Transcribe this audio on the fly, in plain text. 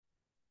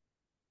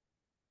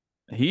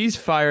He's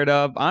fired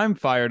up. I'm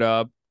fired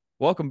up.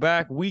 Welcome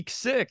back. Week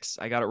 6.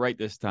 I got it right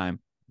this time.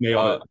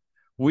 Nailed it.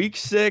 Week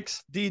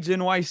 6,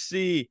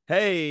 DJNYC.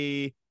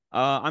 Hey,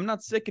 I'm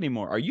not sick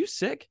anymore. Are you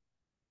sick?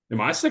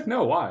 Am I sick?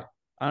 No, why?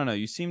 I don't know.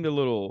 You seemed a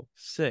little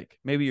sick.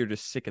 Maybe you're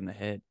just sick in the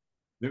head.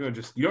 You know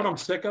what I'm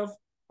sick of?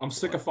 I'm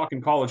sick of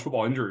fucking college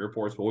football injury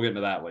reports, but we'll get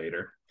into that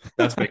later.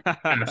 That's making me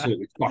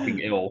absolutely fucking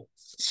ill.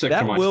 Sick to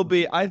That my will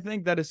be, I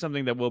think that is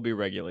something that will be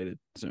regulated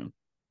soon.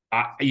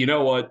 You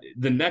know what?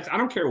 I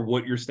don't care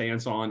what your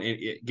stance on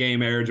gay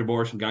marriage,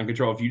 abortion, gun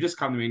control. If you just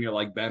come to me and you're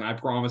like, Ben, I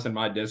promise in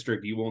my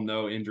district you will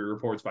know injury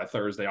reports by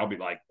Thursday. I'll be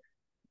like,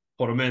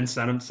 put them in,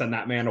 send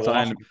that man to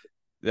Washington.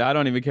 I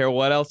don't even care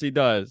what else he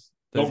does.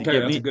 Don't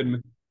care.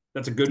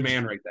 That's a good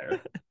man right there.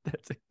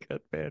 That's a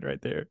good man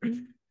right there.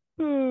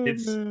 Oh,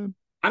 man.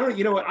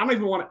 You know what? I don't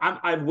even want to.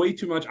 I have way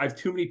too much. I have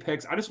too many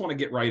picks. I just want to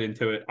get right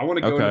into it. I want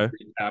to go into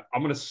recap.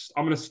 I'm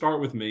gonna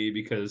start with me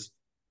because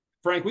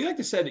Frank, we like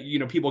to say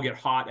that people get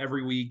hot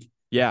every week.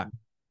 Yeah.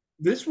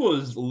 This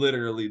was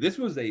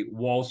a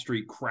Wall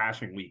Street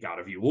crashing week out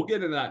of you. We'll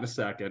get into that in a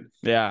second.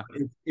 Yeah.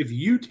 If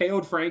you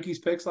tailed Frankie's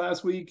picks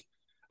last week,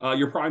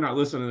 you're probably not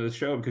listening to the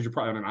show because you're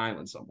probably on an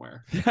island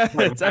somewhere.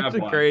 It's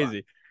actually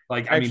crazy.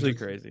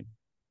 Crazy.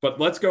 But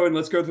let's go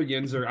through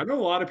Yinzer. I know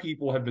a lot of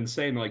people have been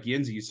saying, like,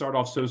 Yinzer, you start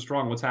off so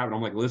strong. What's happening?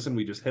 I'm like, listen,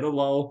 we just hit a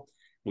low.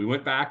 We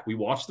went back. We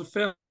watched the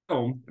film,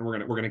 and we're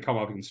gonna come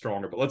up even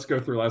stronger. But let's go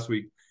through last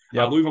week.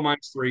 Yep. Louisville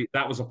 -3.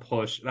 That was a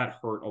push. That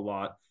hurt a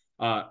lot.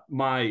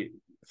 My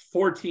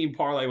 14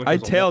 parlay, which I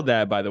tailed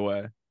that, by the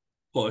way.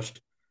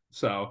 Pushed.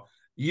 So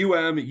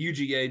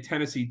UGA,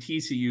 Tennessee,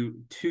 TCU,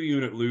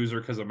 2-unit loser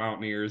because of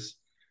Mountaineers.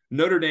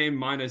 Notre Dame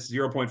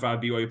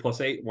 -0.5, BYU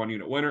 +8,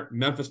 1-unit winner.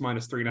 Memphis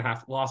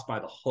 -3.5, lost by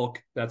the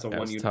hook. That's a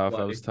 1-unit play.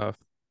 That was tough.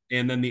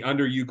 And then the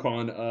under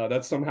UConn,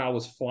 that somehow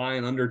was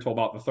flying under till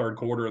about the third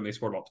quarter, and they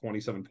scored about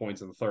 27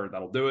 points in the third.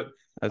 That'll do it.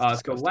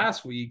 So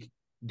last week,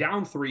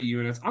 down 3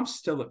 units. I'm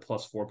still at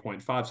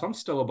 +4.5, so I'm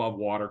still above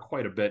water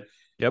quite a bit.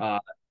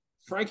 Yep.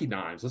 Frankie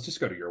Dimes, let's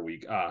just go to your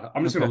week.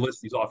 I'm just going to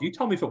list these off. You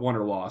tell me if it won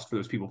or lost for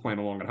those people playing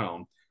along at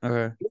home.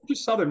 Okay.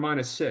 Just Southern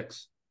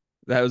 -6.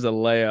 That was a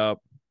layup.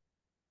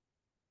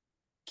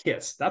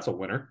 Kiss. That's a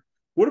winner.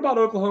 What about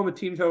Oklahoma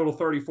team total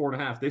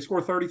 34.5? They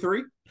score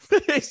 33?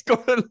 They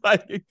scored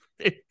like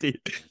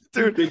 50.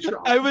 Dude,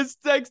 I was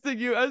texting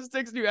you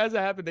as it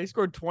happened. They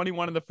scored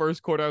 21 in the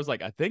first quarter. I was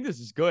like, I think this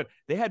is good.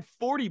 They had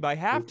 40 by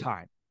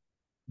halftime.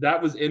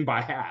 That was in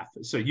by half.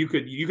 So you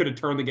could have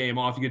turned the game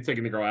off. You could have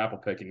taken the girl apple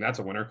picking. That's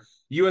a winner.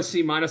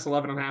 USC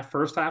 -11.5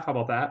 first half. How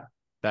about that?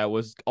 That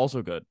was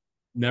also good.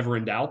 Never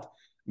in doubt.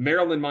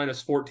 Maryland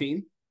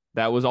 -14.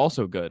 That was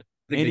also good.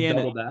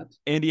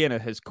 Indiana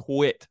has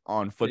quit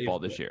on football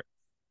this year.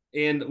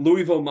 And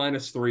Louisville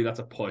 -3. That's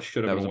a push.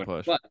 Should have been a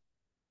push. But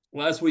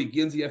last week,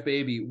 Yinzy F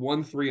baby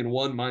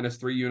 1-3-1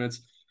 -3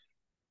 units.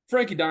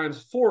 Frankie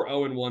Dimes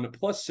 4-0-1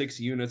 +6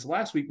 units.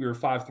 Last week we were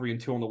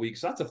 5-3-2 on the week,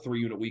 so that's a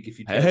 3-unit week. If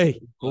you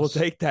we'll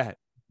take that.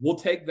 We'll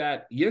take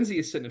that. Yinzy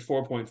is sitting at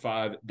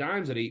 4.5.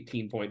 Dimes at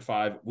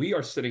 18.5. We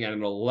are sitting at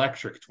an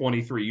electric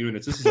 23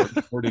 units. This is our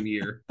recording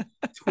year.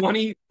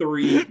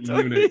 23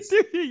 units.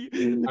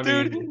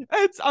 Dude,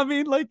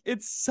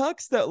 it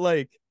sucks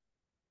that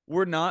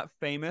we're not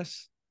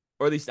famous,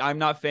 or at least I'm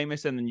not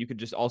famous, and then you could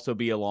just also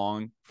be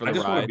along for the ride. I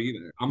just want to be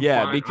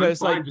there.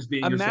 Because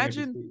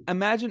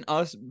imagine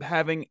us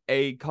having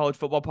a college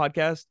football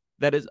podcast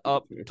that is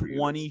up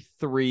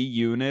 23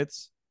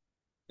 units.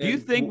 Do you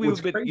think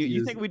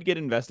we'd get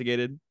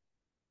investigated?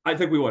 I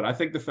think we would. I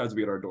think the feds would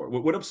be at our door.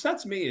 What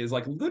upsets me is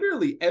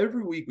literally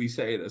every week we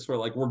say this. We're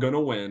like, we're gonna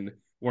win.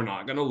 We're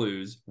not gonna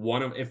lose.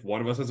 If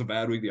one of us has a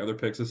bad week, the other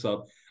picks us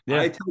up.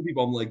 Yeah. I tell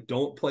people, I'm like,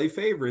 don't play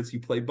favorites.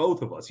 You play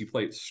both of us. You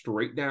play it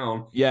straight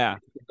down. Yeah.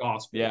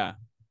 Gospel. Yeah.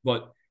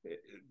 But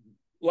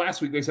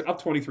last week they said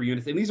up 23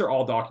 units, and these are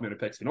all documented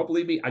picks. If you don't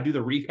believe me, I do the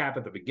recap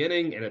at the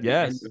beginning and at the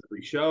end of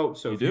every show.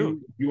 So if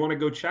you want to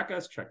go check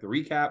us, check the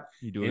recap.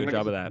 You do a good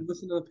job of that.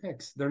 Listen to the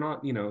picks. They're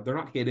not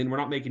hidden. We're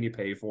not making you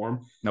pay for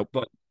them. Nope.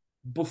 But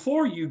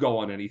before you go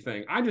on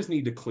anything, I just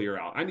need to clear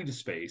out. I need to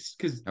space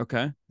because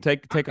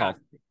take off.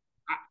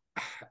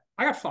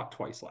 I got fucked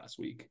twice last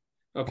week.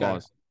 Okay.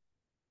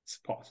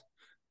 Pause.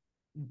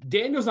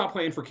 Daniel's not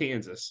playing for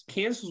Kansas.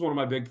 Kansas was one of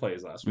my big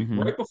plays last week.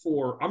 Right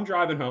before I'm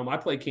driving home, I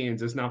play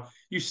Kansas. Now,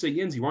 you say,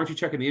 Yinzy, why aren't you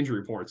checking the injury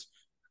reports?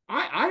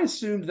 I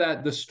assumed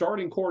that the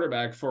starting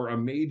quarterback for a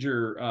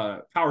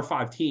major Power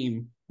 5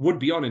 team would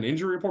be on an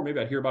injury report. Maybe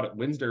I'd hear about it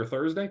Wednesday or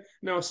Thursday.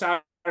 No,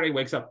 Saturday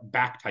wakes up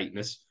back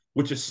tightness,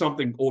 which is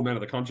something old men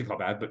of the country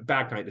club had, but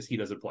back tightness, he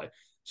doesn't play.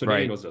 So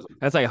Daniels doesn't.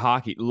 That's like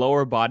hockey,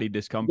 lower body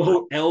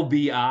discomfort.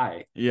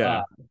 LBI.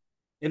 Yeah.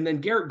 And then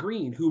Garrett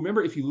Green, who,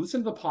 remember, if you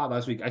listen to the pod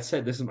last week, I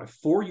said this is my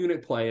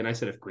 4-unit play. And I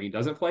said, if Green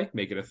doesn't play,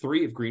 make it a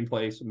 3. If Green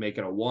plays, make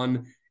it a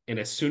 1. And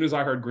as soon as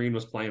I heard Green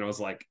was playing, I was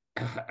like,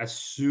 as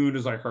soon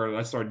as I heard it,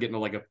 I started getting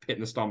like a pit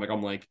in the stomach.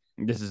 I'm like,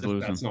 this is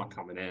losing. That's not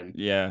coming in.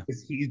 Yeah.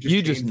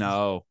 You just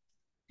know.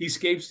 He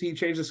changed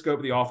the scope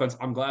of the offense.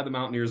 I'm glad the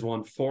Mountaineers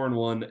won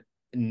 4-1.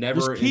 Never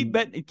just keep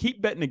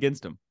betting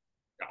against him.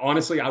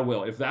 honestly, I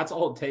will. If that's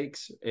all it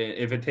takes,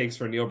 if it takes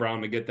for Neil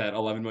Brown to get that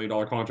 $11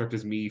 million contract,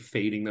 is me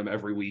fading them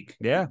every week.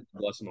 Yeah.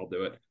 Bless them, I'll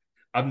do it.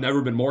 I've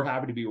never been more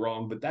happy to be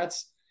wrong, but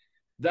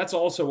that's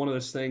also one of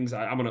those things.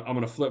 I'm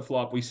gonna flip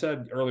flop. We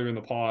said earlier in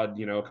the pod,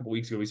 a couple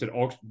weeks ago, we said,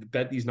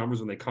 bet these numbers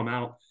when they come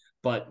out.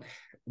 But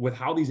with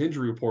how these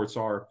injury reports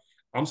are,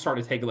 I'm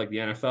starting to take it like the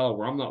NFL,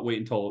 where I'm not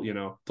waiting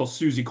till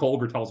Susie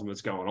Colbert tells me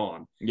what's going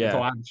on. Yeah.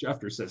 Until Adam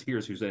Schefter says,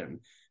 here's who's in.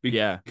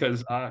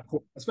 Because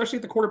especially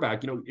at the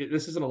quarterback,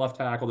 this isn't a left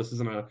tackle. This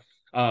isn't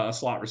a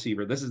slot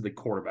receiver. This is the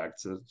quarterback.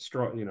 It's it's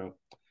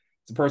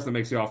the person that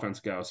makes the offense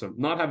go. So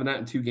not having that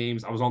in 2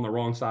 games, I was on the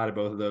wrong side of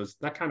both of those.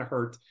 That kind of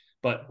hurt.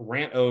 But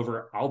rant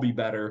over. I'll be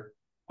better.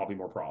 I'll be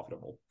more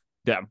profitable.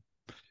 Yeah.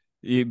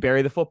 You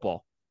bury the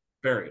football.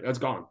 Bury it. That's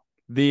gone.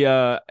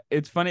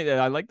 It's funny that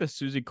I like the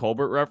Susie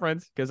Colbert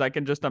reference, because I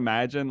can just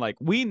imagine, like,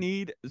 we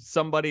need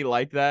somebody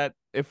like that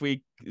if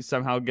we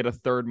somehow get a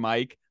third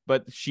mic.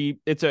 But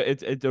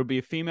it'll be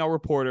a female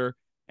reporter,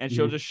 and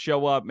she'll just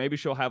show up. Maybe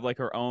she'll have like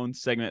her own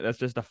segment that's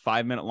just a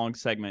 5-minute long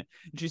segment.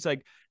 And she's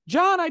like,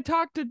 John, I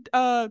talked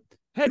to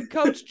head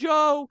coach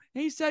Joe.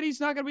 He said he's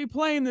not going to be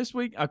playing this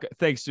week. Okay,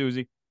 thanks,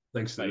 Susie.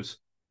 Thanks, Suze.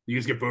 You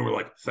just get boomer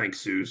like, thanks,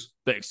 Suze.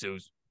 Thanks,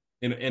 Suze.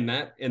 In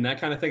that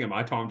kind of thing, am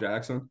I Tom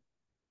Jackson?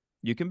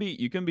 You can be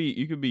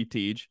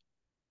Tej.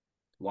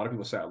 A lot of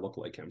people say I look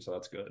like him, so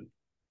that's good.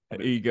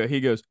 He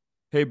goes,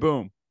 hey,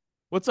 Boom.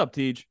 What's up,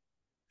 Tej?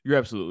 You're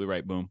absolutely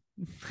right, Boom.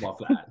 Love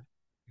that.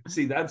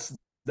 See, that's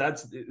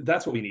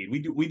what we need.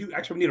 We do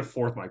actually need a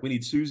fourth mic. We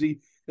need Susie,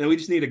 and we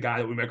just need a guy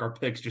that we make our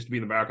picks just to be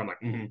in the back. I'm like,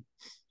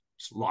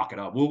 just lock it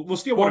up. We'll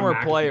steal one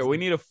of player. We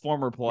need a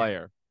former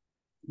player.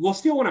 We'll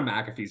steal one of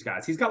McAfee's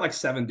guys. He's got like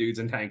 7 dudes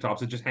in tank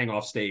tops that just hang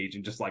off stage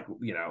and just like,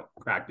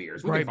 crack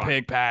beers. Great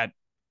pick, Pat.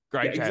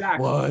 Great pick.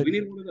 Exactly. What? We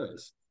need one of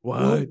those.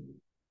 What?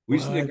 We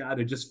just need a guy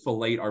to just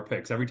fillet our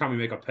picks. Every time we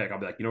make a pick,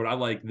 I'll be like, you know what? I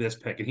like this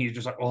pick. And he's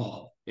just like,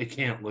 oh, it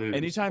can't lose.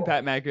 Anytime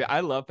Pat McAfee,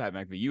 I love Pat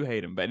McAfee. You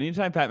hate him. But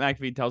anytime Pat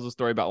McAfee tells a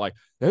story about like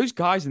those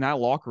guys in that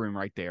locker room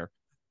right there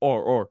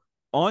or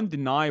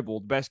undeniable,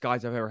 the best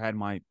guys I've ever had in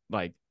my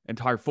like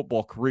entire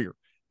football career.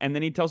 And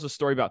then he tells a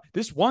story about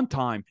this one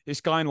time,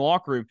 this guy in the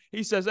locker room,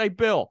 he says, hey,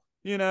 Bill,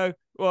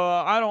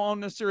 I don't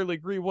necessarily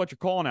agree with what you're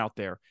calling out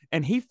there.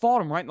 And he fought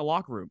him right in the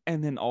locker room.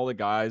 And then all the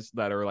guys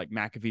that are like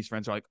McAfee's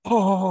friends are like,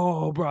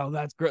 oh, bro,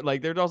 that's great.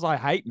 Like, they're just like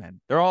hype men.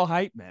 They're all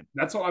hype men.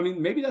 That's all. I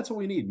mean, maybe that's what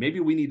we need.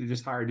 Maybe we need to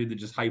just hire a dude that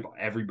just hype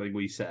everything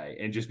we say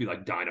and just be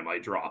like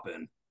dynamite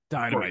dropping.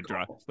 Dynamite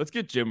drop. Let's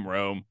get Jim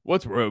Rome.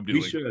 What's Rome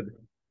doing? We should.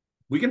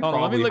 We can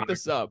probably. Let me look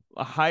this up.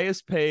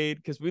 Highest paid,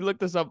 because we looked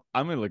this up.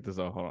 I'm going to look this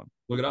up. Hold on.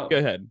 Look it up. Go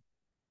ahead.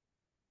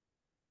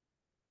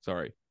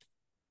 Sorry.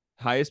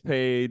 Highest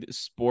paid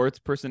sports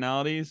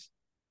personalities.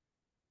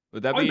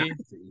 Would that be?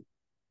 McAfee.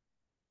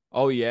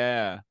 Oh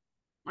yeah.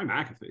 My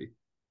McAfee.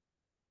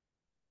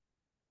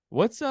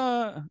 What's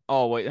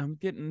oh wait, I'm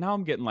getting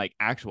like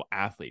actual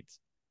athletes.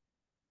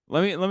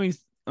 Let me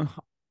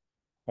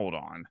hold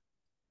on.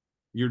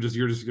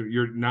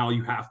 You're now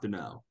you have to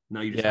know.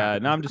 Now you just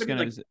now I'm just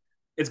gonna like,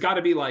 it's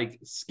gotta be like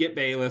Skip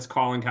Bayless,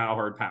 Colin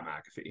Cowherd, Pat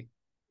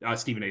McAfee,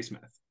 Stephen A.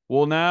 Smith.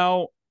 Well,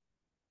 now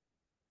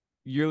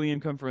yearly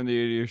income from the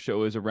radio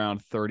show is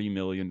around $30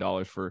 million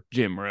for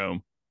Jim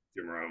Rome.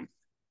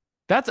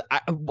 That's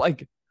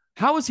like,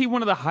 how is he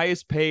one of the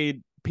highest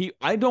paid people?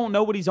 I don't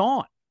know what he's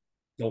on.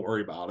 Don't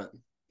worry about it.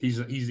 He's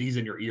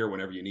in your ear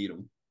whenever you need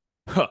him.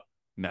 Huh.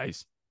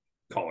 Nice.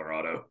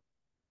 Colorado.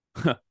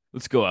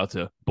 Let's go out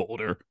to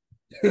Boulder.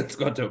 Let's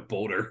go out to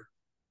Boulder.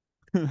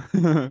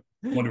 Wonder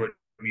what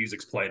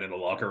music's playing in the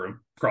locker room.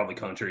 Probably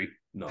country.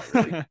 Not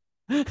really.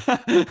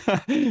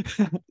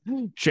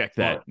 Check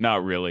that.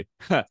 Not really.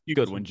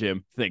 Good one,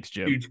 Jim. Thanks,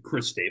 Jim. Huge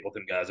Chris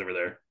Stapleton guys over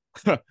there.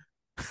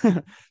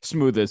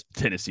 Smooth as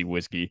Tennessee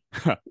whiskey.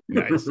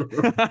 Nice.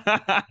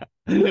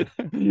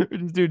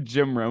 Just do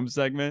Jim Rome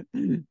segment.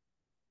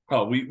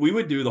 Oh, we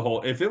would do the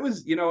whole. If it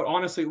was,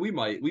 honestly, we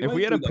might. If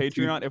we had a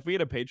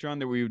Patreon,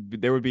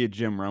 there would be a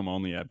Jim Rome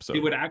only episode.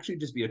 It would actually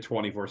just be a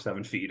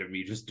 24/7 feed of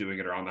me just doing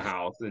it around the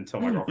house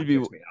until my girlfriend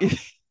kicks me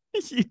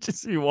out. You'd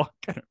just be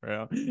walking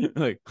around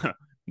like,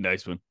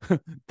 nice one.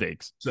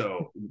 Thanks.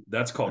 So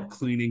that's called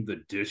cleaning the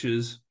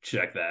dishes.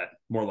 Check that.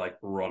 More like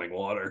running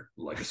water,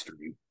 like a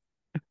stream.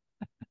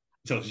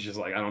 So it's just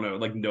like, I don't know,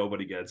 like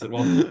nobody gets it.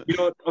 Well,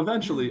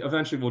 eventually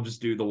we'll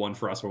just do the one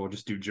for us where we'll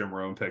just do Jim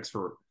Rome picks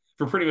for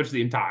pretty much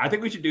the entire. I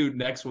think we should do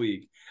next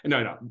week.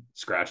 No,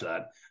 scratch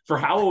that. For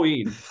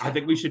Halloween, I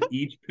think we should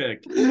each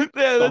pick. Yeah,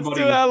 let's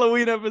do a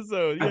Halloween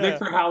episode. Yeah. I think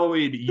for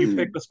Halloween, you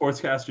pick the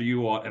sportscaster you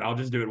want, and I'll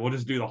just do it. We'll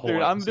just do the whole.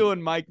 Dude, episode.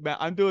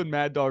 I'm doing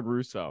Mad Dog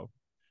Russo.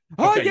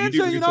 Okay,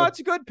 yinzer, it's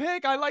a good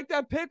pick. I like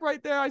that pick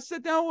right there. I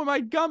sit down with my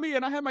gummy,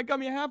 and I had my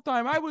gummy at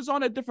halftime. I was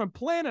on a different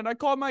planet. I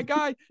called my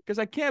guy because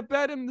I can't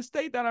bet in the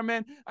state that I'm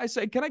in. I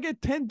said, can I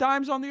get 10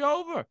 dimes on the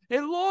over?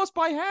 It lost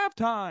by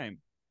halftime.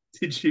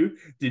 Did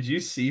you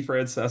see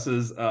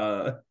Francesa's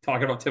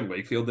talking about Tim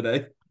Wakefield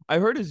today? I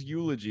heard his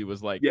eulogy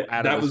was like,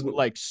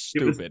 like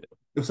stupid.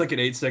 It was like an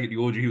 8-second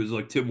eulogy. He was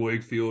like, Tim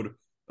Wakefield,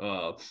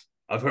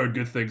 I've heard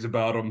good things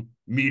about him.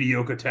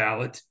 Mediocre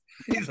talent.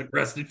 He's like,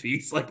 rest in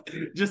peace. Like,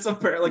 just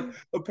apparently,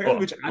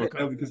 which I didn't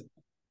know because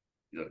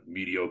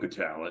mediocre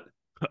talent.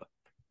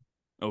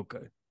 Okay.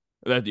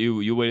 That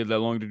you waited that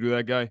long to do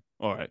that, guy?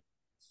 All right.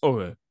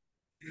 Okay.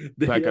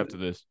 Back after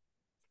this.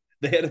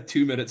 They had a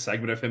 2-minute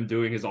segment of him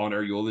doing his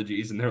on-air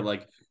eulogies, and they're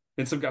like,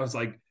 and some guy was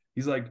like,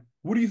 he's like,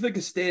 what do you think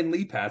of Stan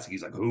Lee passing?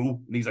 He's like,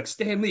 who? And he's like,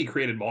 Stan Lee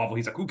created Marvel.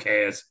 He's like, who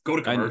cares? Go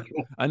to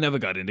commercial. I never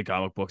got into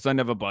comic books. I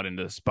never bought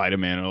into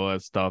Spider-Man and all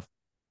that stuff.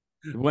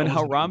 When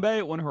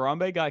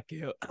Harambe got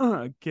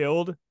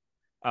killed,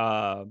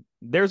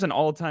 there's an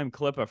all-time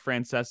clip of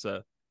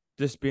Francesa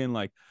just being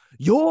like,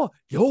 you're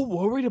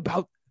worried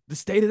about the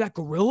state of that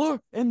gorilla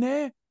in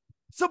there?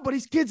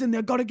 Somebody's kid's in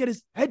there gonna get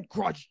his head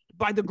crushed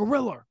by the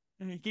gorilla.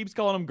 And he keeps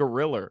calling him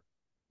gorilla.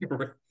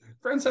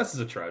 Francesa is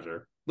a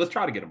treasure. Let's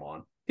try to get him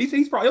on.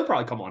 He'll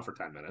probably come on for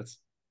 10 minutes.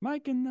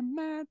 Mike and the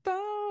Mad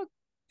Dog.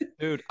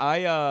 Dude,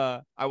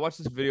 I watched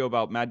this video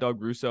about Mad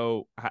Dog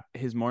Russo,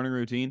 his morning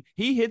routine.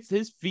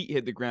 His feet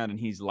hit the ground and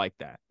he's like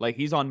that. Like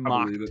he's on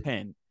Mach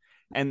 10.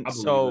 And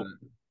so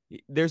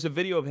there's a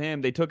video of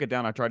him. They took it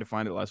down. I tried to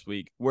find it last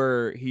week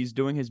where he's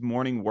doing his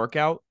morning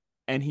workout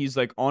and he's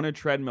like on a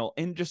treadmill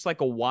in just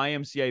like a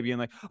YMCA being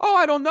like, oh,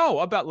 I don't know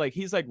about like,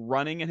 he's like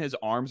running and his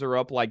arms are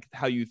up like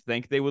how you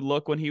think they would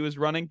look when he was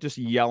running, just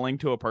yelling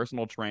to a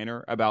personal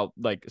trainer about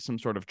like some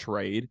sort of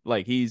trade.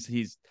 Like he's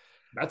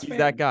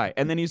that guy.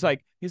 And then he's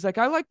like, in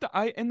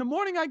the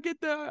morning I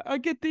get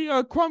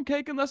the crumb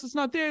cake unless it's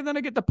not there. And then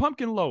I get the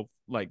pumpkin loaf.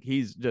 Like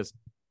he's just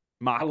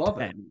Mach 10. I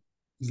love it.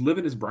 He's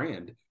living his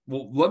brand.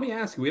 Well, let me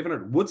ask you, we haven't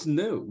heard what's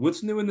new.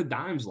 What's new in the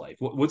Dimes life?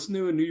 What's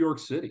new in New York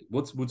City?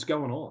 What's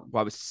going on?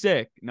 Well, I was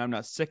sick. Now I'm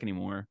not sick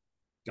anymore.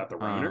 Got the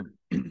Roner?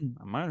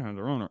 I might have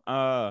the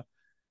Roner.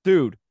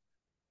 Dude,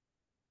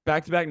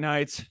 back-to-back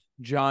nights.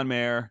 John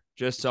Mayer,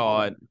 just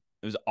saw it.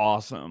 It was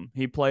awesome.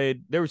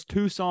 There was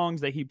 2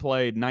 songs that he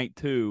played night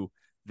 2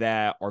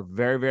 that are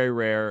very, very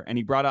rare. And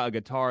he brought out a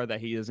guitar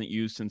that he hasn't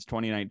used since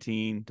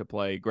 2019 to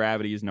play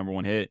Gravity's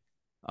 #1 hit.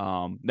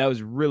 That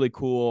was really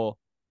cool.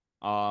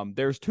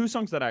 There's 2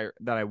 songs that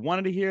I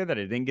wanted to hear that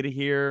I didn't get to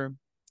hear.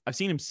 I've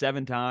seen him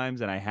 7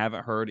 times and I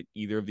haven't heard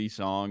either of these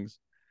songs.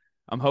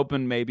 I'm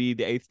hoping maybe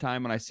the 8th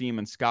time when I see him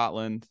in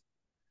Scotland,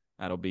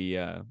 that'll be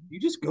You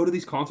just go to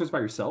these concerts by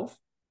yourself?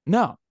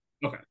 No.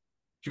 Okay.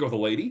 Did you go with a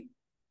lady?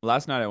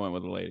 Last night I went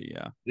with a lady,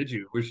 yeah. Did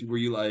you? Were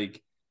you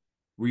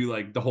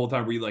like the whole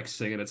time were you like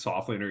singing it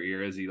softly in her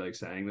ear as he like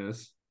sang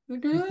this?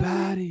 Your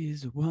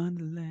body's a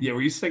wonderland. Yeah,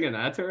 were you singing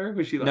that to her?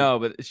 Was she like No,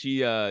 but she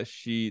that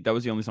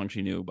was the only song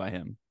she knew by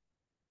him.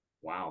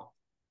 Wow.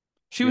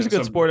 She was a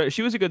good sport.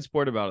 She was a good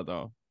sport about it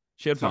though.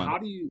 She had fun. How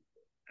do you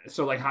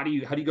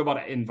go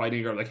about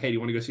inviting her? Like, hey, do you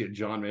want to go see a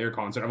John Mayer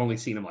concert? I've only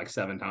seen him like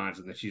 7 times,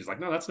 and then she's like,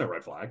 no, that's no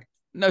red flag.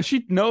 No,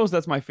 she knows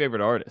that's my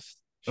favorite artist.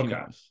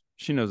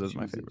 She knows that's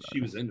my favorite artist.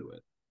 She was into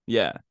it.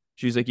 Yeah.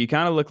 She's like, you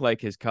kind of look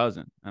like his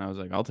cousin. And I was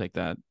like, I'll take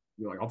that.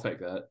 You're like, I'll take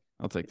that.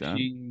 I'll take that.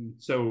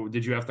 So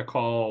did you have to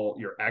call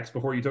your ex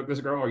before you took this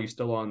girl? Or are you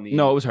still on the...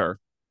 No, it was her.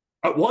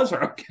 Oh, it was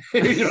her.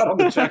 Okay. You're not on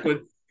the check with...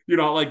 You're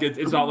not like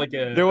it's not like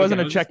a... There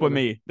wasn't a check with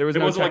me. There was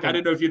no wasn't like, I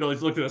didn't know if you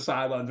just looked at the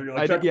sidelines or you're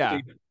like, yeah.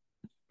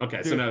 Okay,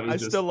 dude, so no, I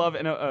still love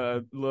an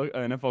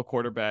NFL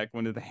quarterback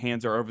when the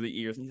hands are over the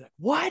ears and he's like,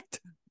 what?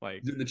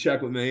 Like doing the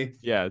check with me.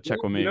 Yeah,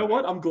 check with me. You know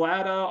what? I'm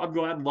glad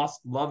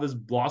love is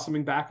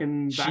blossoming back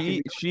in.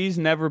 She's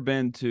never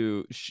been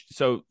to.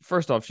 So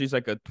first off, she's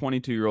like a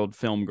 22-year-old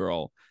film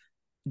girl.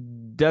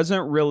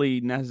 Doesn't really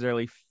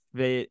necessarily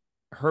fit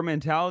her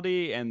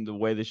mentality and the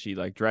way that she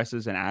like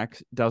dresses and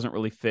acts. Doesn't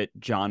really fit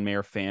John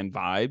Mayer fan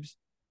vibes.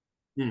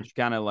 She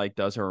kind of like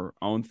does her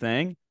own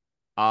thing.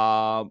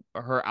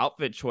 Her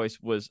outfit choice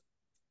was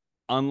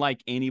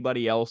unlike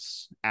anybody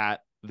else at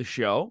the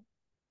show.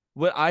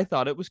 But I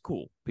thought it was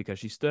cool because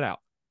she stood out.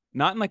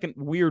 Not in like a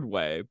weird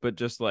way, but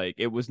just like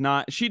it was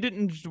not. She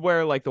didn't just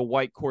wear like the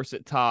white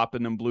corset top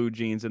and then blue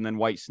jeans and then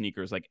white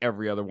sneakers like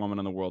every other woman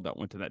in the world that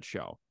went to that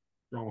show.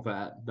 Wrong with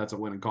that. That's a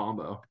winning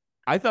combo.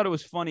 I thought it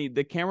was funny.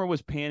 The camera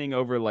was panning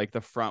over like the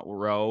front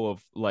row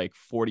of like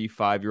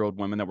 45-year-old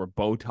women that were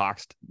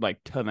Botoxed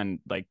like to the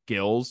like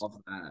gills. Love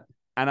that.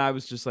 And I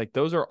was just like,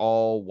 those are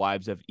all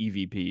wives of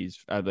EVPs,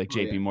 like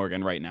JP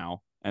Morgan right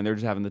now. And they're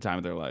just having the time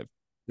of their life.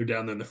 They're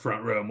down there in the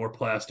front row, more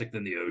plastic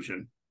than the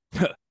ocean.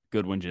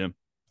 Good one, Jim.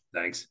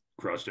 Thanks.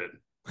 Crushed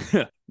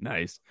it.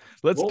 Nice.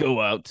 Let's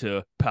go out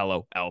to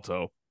Palo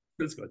Alto.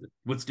 Let's go.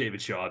 What's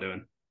David Shaw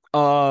doing?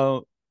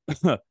 All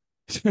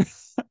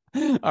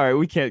right,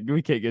 we can't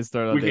get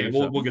started on David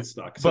Shaw. We'll get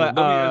stuck. So but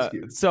let me ask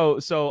you.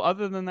 So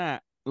other than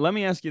that, let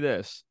me ask you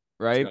this,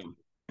 right?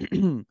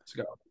 Let's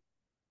go.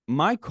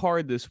 My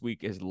card this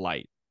week is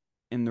light.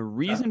 And the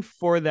reason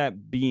for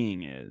that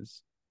being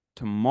is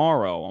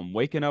tomorrow I'm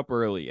waking up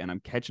early and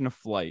I'm catching a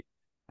flight.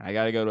 And I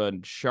got to go to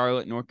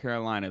Charlotte, North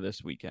Carolina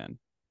this weekend.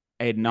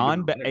 A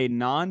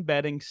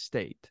non-betting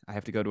state. I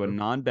have to go to a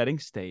non-betting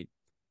state.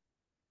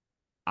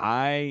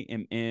 I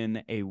am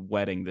in a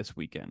wedding this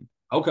weekend.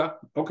 Okay.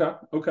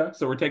 So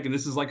we're taking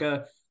this is like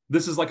a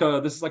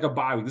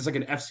bye week. This is like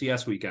an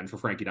FCS weekend for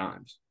Frankie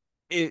Dimes.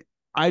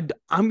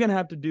 I'm gonna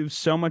have to do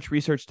so much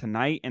research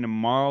tonight and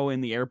tomorrow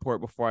in the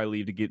airport before I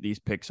leave to get these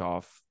picks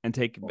off and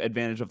take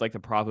advantage of like the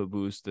profit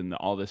boost and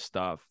all this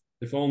stuff.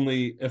 If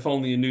only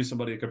you knew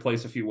somebody that could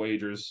place a few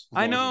wagers.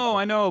 I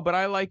know, but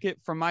I like it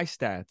for my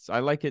stats. I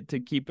like it to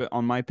keep it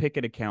on my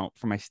Pikkit account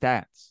for my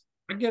stats.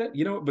 I get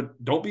it,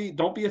 but don't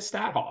be a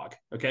stat hog.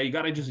 Okay, you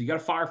gotta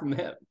fire from the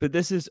hip. But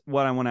this is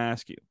what I want to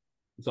ask you.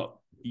 What's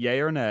up?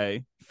 Yay or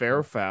nay, fair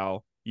or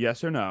foul,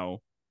 yes or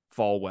no,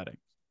 fall wedding.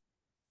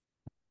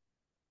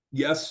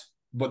 Yes,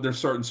 but there's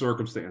certain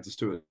circumstances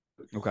to it.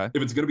 Okay.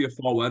 If it's going to be a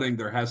fall wedding,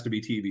 there has to be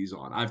TVs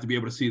on. I have to be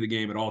able to see the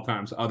game at all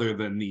times other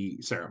than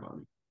the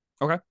ceremony.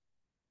 Okay.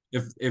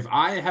 If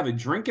I have a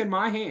drink in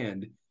my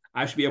hand,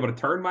 I should be able to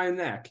turn my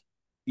neck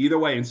either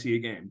way and see a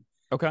game.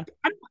 Okay.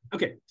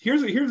 Okay.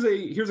 Here's a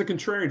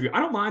contrarian view. I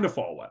don't mind a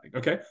fall wedding.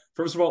 Okay.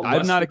 First of all,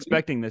 I'm not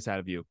expecting this out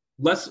of you.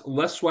 Less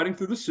sweating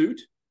through the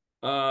suit.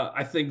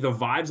 I think the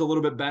vibe's a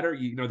little bit better.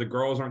 The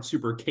girls aren't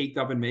super caked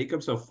up in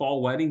makeup, so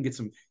fall wedding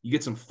you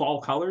get some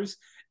fall colors.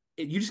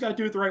 You just got to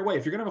do it the right way.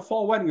 If you're gonna have a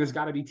fall wedding, there's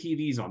got to be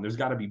TVs on. There's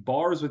got to be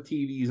bars with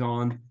TVs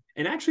on.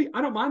 And actually,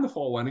 I don't mind the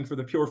fall wedding for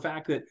the pure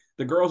fact that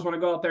the girls want to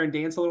go out there and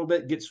dance a little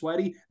bit, get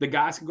sweaty. The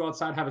guys can go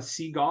outside, have a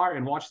cigar,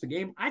 and watch the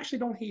game. I actually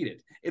don't hate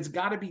it. It's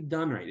got to be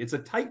done right. It's a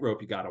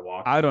tightrope you got to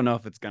walk. I don't know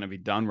if it's going to be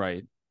done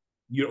right.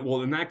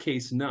 Well, in that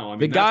case, no. I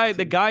mean,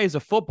 the guy is a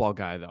football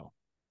guy, though.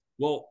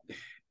 Well,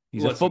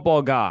 he's a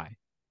football guy.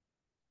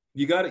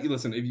 You got to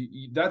listen.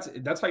 If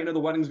that's how you know the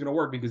wedding's going to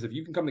work, because if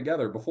you can come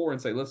together before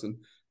and say, listen,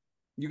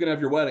 you can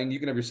have your wedding, you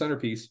can have your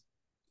centerpiece.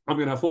 I'm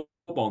going to have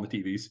football on the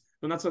TVs.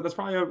 Then that's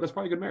probably a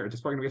good marriage.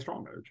 It's probably going to be a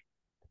strong marriage.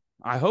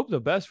 I hope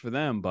the best for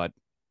them, but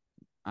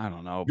I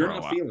don't know. You're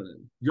not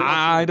feeling it.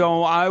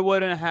 I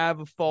wouldn't have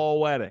a fall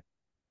wedding.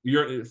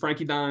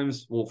 Frankie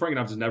Dimes. Well, Frankie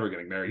Dimes is never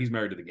getting married. He's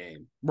married to the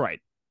game.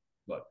 Right.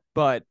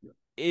 But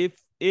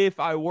if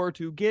I were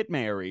to get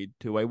married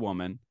to a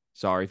woman,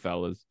 sorry,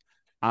 fellas,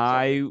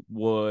 I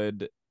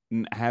would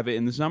have it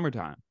in the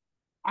summertime.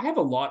 I have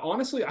a lot.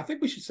 Honestly, I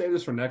think we should save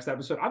this for next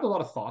episode. I have a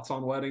lot of thoughts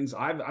on weddings.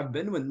 I've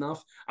been to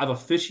enough. I've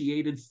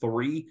officiated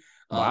 3.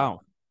 Wow.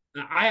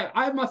 I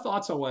have my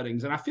thoughts on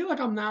weddings, and I feel like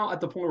I'm now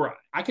at the point where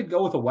I could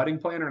go with a wedding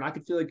planner, and I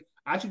could feel like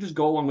I should just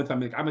go along with them.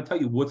 Like, I'm gonna tell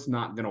you what's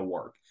not gonna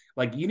work.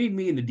 Like, you need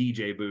me in the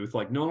DJ booth.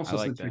 Like, no one wants to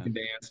listen to Chicken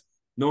Dance.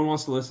 No one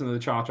wants to listen to the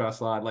Cha-Cha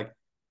Slide. Like,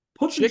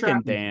 put some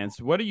Chicken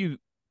Dance. What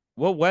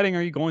wedding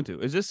are you going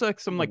to? Is this like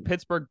some like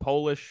Pittsburgh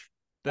Polish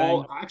thing?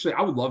 Oh, actually,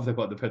 I would love to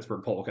put the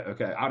Pittsburgh polka.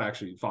 Okay, I'd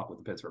actually fuck with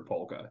the Pittsburgh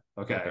polka.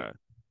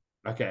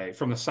 Okay.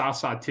 From the South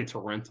Side to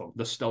Tarentum,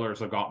 the Stellars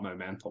have got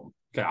momentum.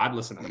 Okay, I'd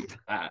listen to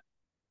that.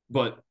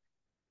 But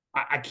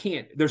I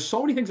can't. There's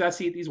so many things I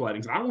see at these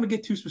weddings. I don't want to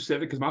get too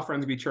specific because my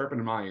friends will be chirping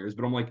in my ears.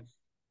 But I'm like,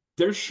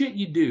 there's shit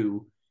you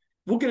do.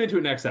 We'll get into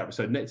it next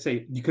episode.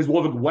 Because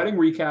we'll have a wedding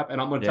recap, and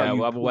I'm going to tell you.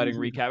 We'll have a wedding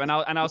recap,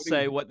 and I'll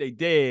say what they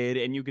did,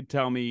 and you could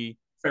tell me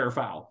fair or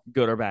foul,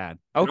 good or bad.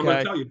 Okay. I'm going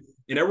to tell you,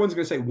 and everyone's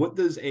going to say, what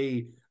does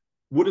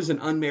an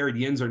unmarried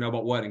yinzer know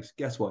about weddings?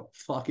 Guess what?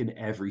 Fucking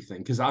everything.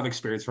 Because I've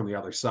experienced from the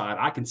other side.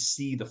 I can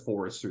see the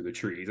forest through the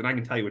trees, and I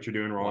can tell you what you're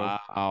doing wrong.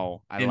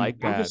 Wow, I like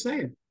that. I'm just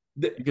saying.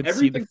 You can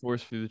see the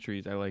forest through the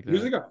trees. I like that.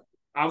 Here's the go.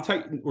 I'll tell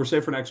you. We'll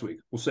save for next week.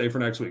 I'm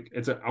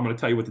going to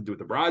tell you what to do with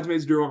the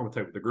bridesmaids do wrong. I'm going to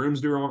tell you what the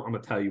grooms do wrong. I'm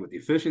going to tell you what the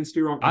officiants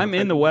do wrong. I'm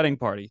in the wedding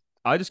party.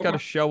 I just got to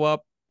show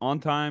up on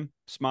time,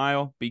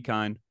 smile, be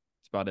kind.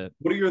 That's about it.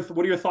 What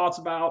are your thoughts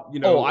about,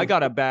 I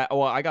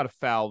got a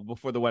foul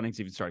before the wedding's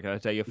even started. Can I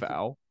tell you a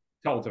foul?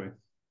 Tell it to me.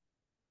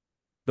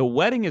 The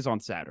wedding is on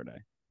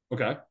Saturday.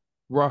 Okay.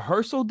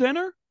 Rehearsal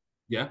dinner?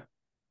 Yeah.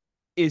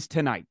 Is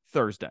tonight,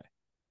 Thursday.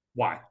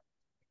 Why?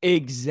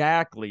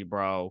 Exactly,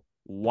 bro.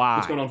 Why?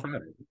 What's going on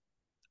Friday?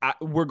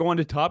 We're going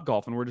to Top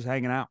Golf and we're just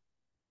hanging out.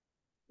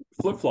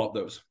 Flip-flop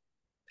those.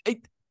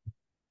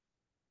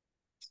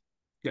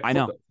 I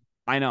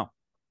know.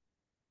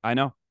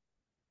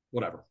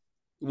 Whatever.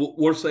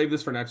 We'll save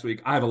this for next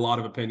week. I have a lot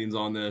of opinions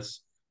on this.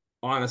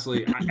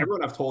 Honestly,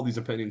 everyone I've told these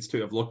opinions to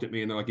have looked at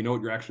me and they're like, you know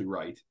what, you're actually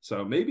right.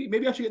 So maybe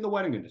I should get in the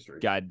wedding industry.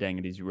 God dang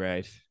it, he's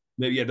right.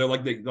 Maybe, yeah, they're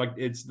like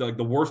it's like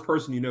the worst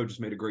person just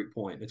made a great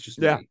point. It's just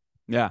me.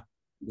 Yeah.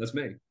 That's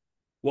me.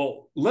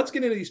 Well, let's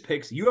get into these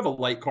picks. You have a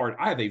light card.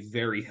 I have a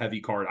very heavy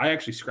card. I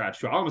actually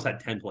scratched you. I almost had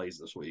 10 plays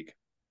this week.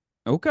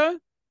 Okay.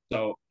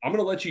 So I'm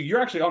going to let you.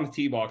 You're actually on the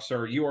tee box,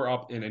 sir. You are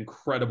up an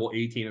incredible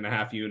 18 and a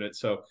half units.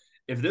 So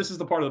if this is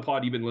the part of the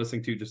pod you've been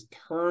listening to, just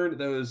turn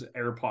those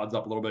AirPods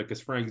up a little bit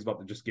because Frank is about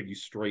to just give you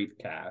straight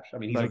cash. I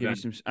mean, I'm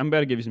about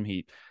to give you some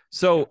heat.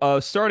 So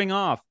starting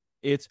off,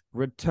 it's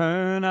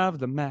Return of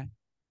the Mac.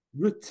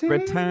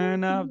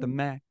 Return of the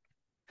Mac.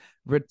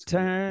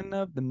 Return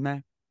of the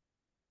Mac.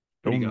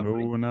 Don't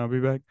know when I'll be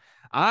back.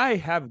 I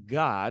have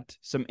got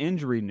some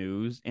injury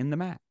news in the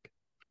Mac.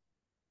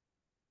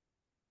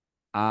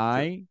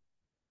 And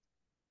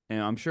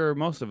I'm sure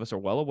most of us are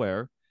well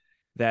aware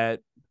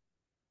that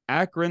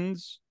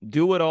Akron's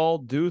do-it-all,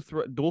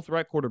 dual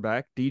threat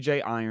quarterback,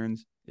 DJ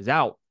Irons, is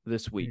out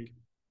this week.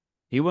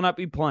 He will not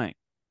be playing.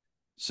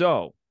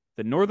 So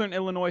the Northern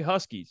Illinois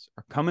Huskies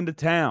are coming to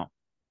town,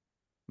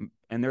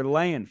 and they're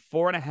laying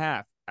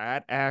 4.5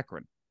 at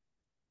Akron.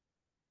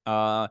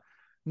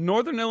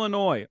 Northern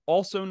Illinois,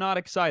 also not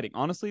exciting.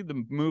 Honestly,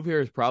 the move here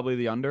is probably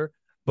the under,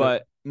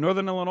 but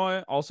Northern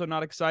Illinois, also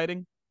not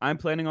exciting. I'm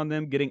planning on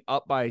them getting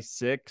up by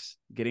 6,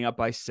 getting up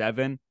by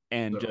 7,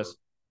 and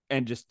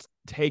just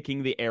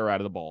taking the air out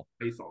of the ball.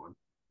 Python.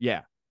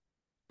 Yeah.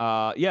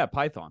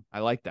 Python. I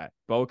like that.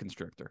 Boa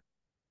constrictor.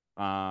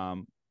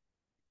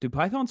 Do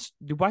pythons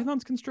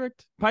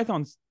constrict?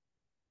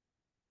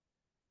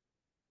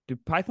 Do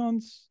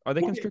pythons are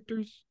they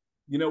constrictors?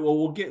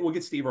 We'll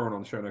get Steve Irwin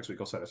on the show next week.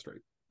 I'll set it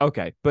straight.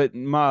 Okay, but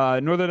my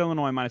Northern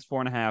Illinois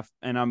 -4.5,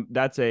 and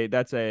that's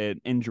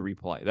an injury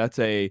play. That's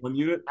a 1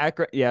 unit.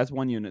 Akron, yeah, it's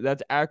 1 unit.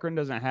 That's Akron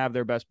doesn't have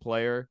their best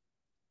player,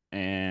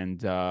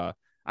 and I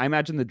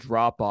imagine the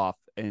drop off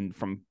and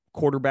from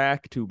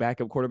quarterback to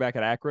backup quarterback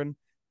at Akron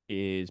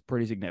is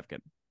pretty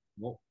significant.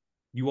 Well,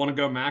 you want to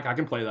go Mac? I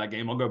can play that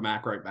game. I'll go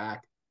Mac right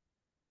back.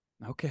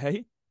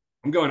 Okay.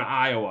 I'm going to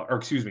Iowa, or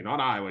excuse me, not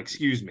Iowa.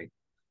 Excuse me,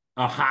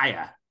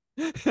 Ohio.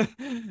 Okay.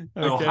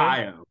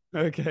 Ohio.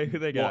 Okay, who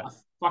they got?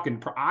 Well,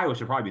 fucking Iowa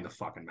should probably be in the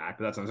fucking Mac,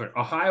 but that's what I'm saying.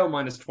 Ohio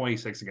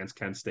 -26 against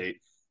Kent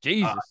State.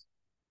 Jesus.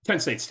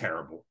 Kent State's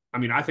terrible. I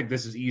mean, I think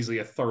this is easily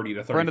a 30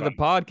 to 35. Friend of the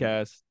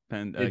podcast,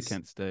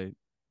 Kent State.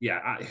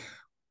 Yeah,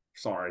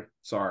 sorry.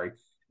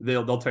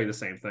 They'll tell you the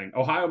same thing.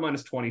 Ohio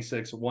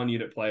 -26, 1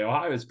 unit play.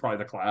 Ohio is probably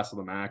the class of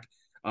the MAC.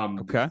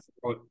 Okay.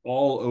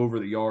 All over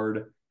the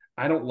yard.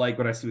 I don't like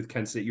what I see with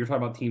Kent State. You're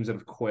talking about teams that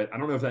have quit. I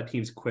don't know if that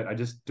team's quit. I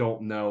just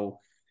don't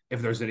know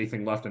if there's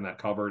anything left in that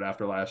cupboard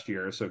after last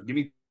year. So give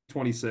me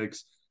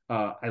 26.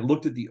 I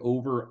looked at the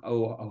over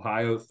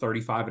Ohio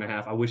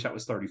 35.5. I wish that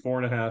was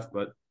 34.5,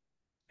 but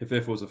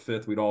if was a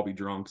fifth, we'd all be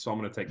drunk. So I'm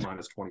going to take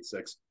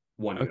 -26.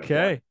 1 unit.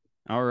 Okay.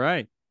 All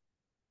right.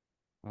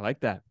 I like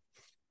that.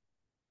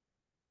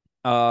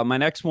 My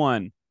next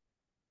one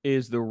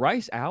is the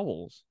Rice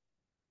Owls.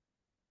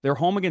 They're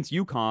home against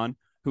UConn,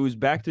 who's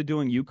back to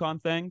doing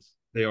UConn things.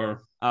 They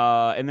are.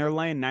 And they're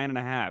laying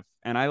 9.5.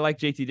 And I like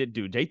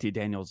JT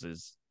Daniels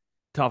is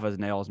tough as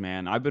nails,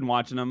 man. I've been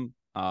watching him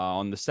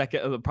on the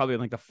second, probably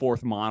like the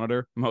 4th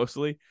monitor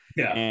mostly.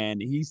 Yeah.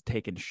 And he's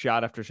taking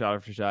shot after shot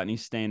after shot, and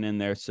he's staying in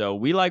there. So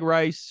we like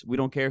Rice. We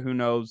don't care who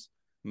knows.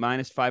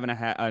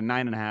 -5.5,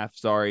 9.5.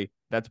 Sorry,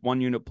 that's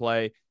 1 unit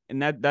play,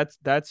 and that's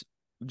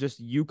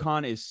just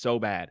UConn is so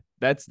bad.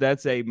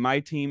 My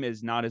team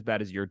is not as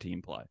bad as your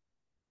team play.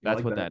 That's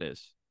like what that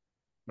is.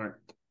 All right.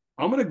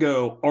 I'm going to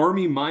go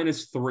Army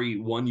 -3,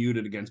 1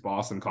 unit against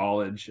Boston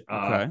College.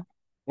 Okay.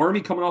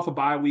 Army coming off a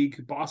bye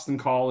week. Boston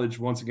College,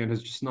 once again,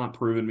 has just not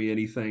proven me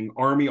anything.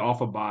 Army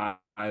off a bye.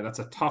 That's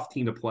a tough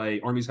team to play.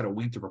 Army's had a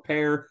week to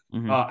prepare.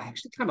 Mm-hmm. I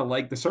actually kind of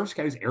like the Service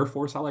Guys Air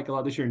Force. I like a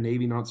lot this year.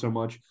 Navy, not so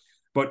much.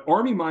 But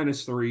Army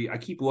 -3, I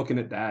keep looking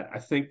at that. I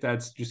think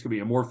that's just going to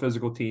be a more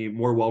physical team,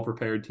 more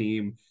well-prepared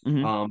team.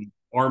 Mm-hmm.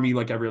 Army,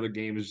 like every other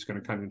game, is just going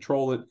to kind of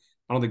control it.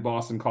 I don't think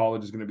Boston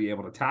College is going to be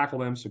able to tackle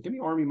them. So give me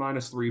Army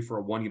 -3 for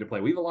a 1 unit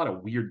play. We have a lot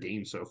of weird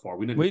games so far.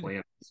 We didn't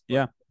plan this.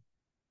 Yeah.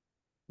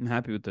 I'm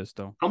happy with this,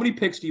 though. How many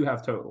picks do you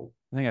have total?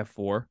 I think I have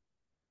 4.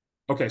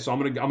 Okay, so I'm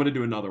gonna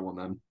do another one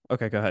then.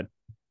 Okay, go ahead.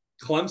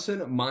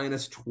 Clemson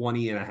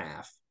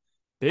 -20.5.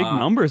 Big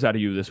numbers out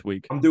of you this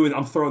week. I'm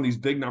throwing these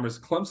big numbers.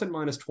 Clemson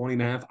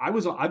 -20.5.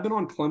 I've been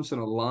on Clemson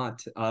a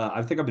lot.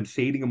 I think I've been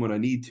fading them when I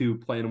need to,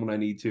 playing them when I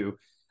need to.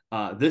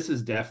 This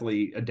is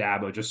definitely a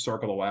Dabo, just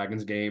circle the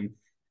wagons game.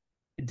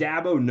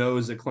 Dabo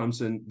knows that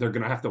Clemson, they're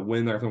going to have to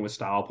win. They're going to with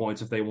style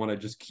points if they want to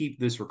just keep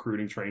this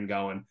recruiting train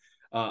going.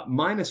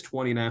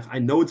 -20.5. I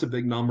know it's a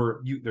big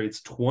number.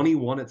 It's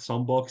 21 at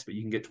some books, but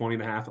you can get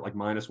 20.5 at like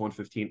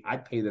 -115.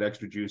 I'd pay that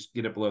extra juice,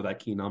 get it below that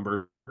key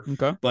number.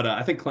 Okay. But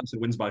I think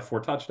Clemson wins by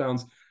 4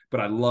 touchdowns, but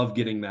I love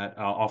getting that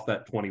off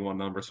that 21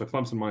 number. So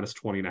Clemson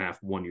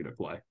 -20.5, 1 unit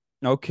play.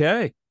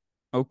 Okay.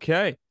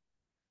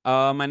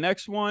 My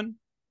next one,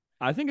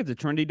 I think it's a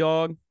trendy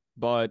dog,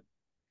 but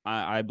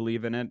I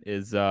believe in it,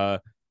 is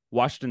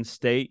Washington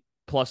State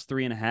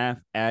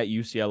 +3.5 at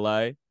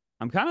UCLA.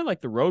 I'm kind of like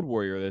the road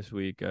warrior this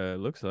week,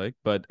 looks like.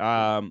 But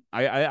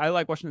I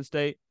like Washington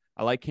State.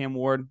 I like Cam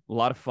Ward. A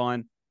lot of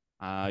fun.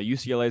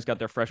 UCLA's got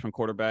their freshman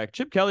quarterback.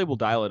 Chip Kelly will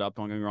dial it up,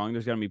 don't get me wrong.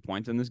 There's going to be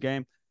points in this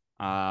game.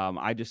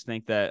 I just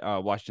think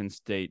that Washington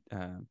State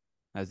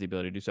has the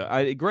ability to do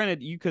so.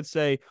 Granted, you could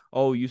say,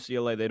 oh,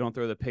 UCLA, they don't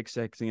throw the pick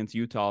 6 against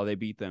Utah. They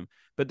beat them.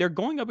 But they're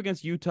going up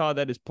against Utah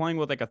that is playing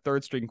with like a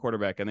 3rd-string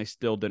quarterback, and they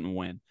still didn't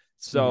win.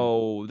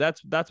 So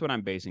that's what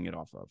I'm basing it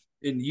off of.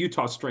 And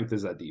Utah's strength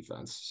is that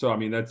defense. So I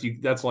mean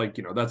that's like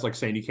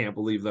saying you can't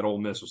believe that Ole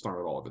Miss was throwing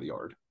it all over the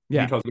yard.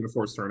 Yeah. Utah's going to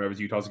force turnovers.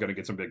 Utah's going to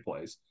get some big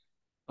plays.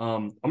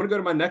 I'm going to go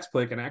to my next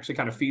pick, and it actually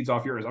kind of feeds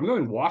off yours. I'm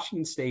going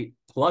Washington State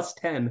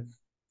 +10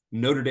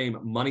 Notre Dame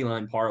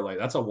moneyline parlay.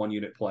 That's a 1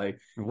 unit play.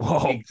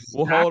 Whoa.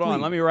 Well, hold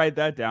on. Let me write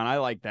that down. I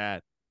like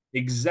that.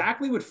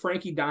 Exactly what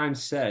Frankie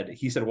Dimes said.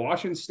 He said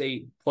Washington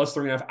State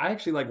 +3.5. I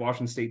actually like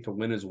Washington State to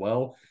win as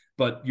well.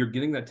 But you're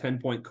getting that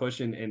 10-point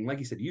cushion. And like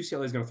you said,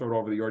 UCLA is going to throw it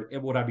over the yard.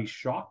 And would I be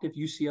shocked if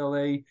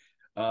UCLA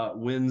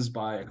wins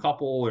by a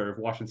couple or if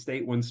Washington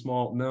State wins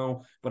small?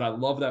 No. But I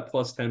love that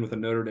 +10 with a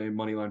Notre Dame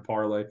moneyline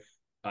parlay.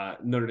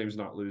 Notre Dame's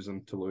not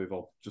losing to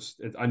Louisville.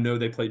 I know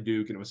they played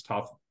Duke and it was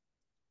tough.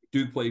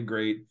 Duke played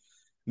great.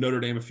 Notre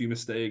Dame, a few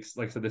mistakes.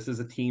 Like I said, this is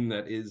a team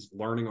that is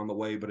learning on the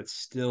way, but it's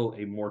still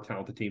a more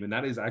talented team. And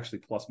that is actually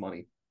plus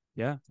money.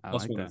 Yeah, I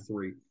Plus like that.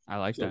 103. I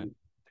like that.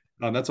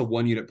 That's a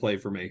 1 unit play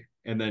for me.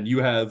 And then you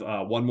have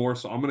one more.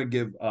 So I'm going to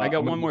give. I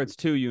got one more. It's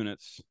 2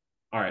 units.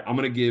 All right. I'm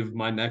going to give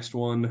my next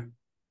one.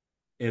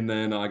 And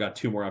then I got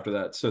 2 more after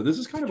that. So this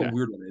is kind of a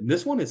weird one. And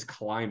this one is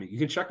climbing. You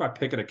can check my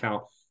Pikkit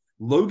account.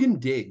 Logan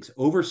Diggs,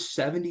 over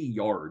 70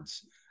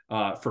 yards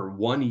for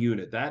 1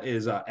 unit. That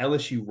is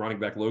LSU running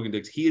back Logan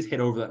Diggs. He has hit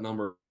over that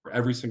number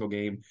every single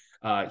game.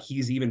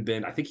 He's even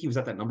been, I think he was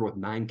at that number with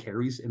 9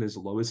 carries in his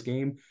lowest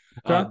game.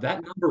 Okay.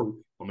 That number,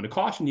 I'm going to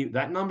caution you,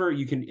 that number,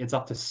 it's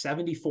up to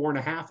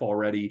 74.5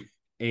 already.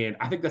 And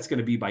I think that's going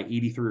to be by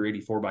 83 or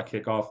 84 by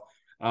kickoff.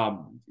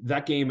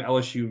 That game,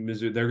 LSU,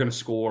 Mizzou, they're going to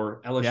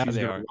score. LSU's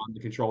going to run to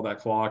control that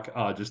clock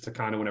just to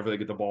kind of, whenever they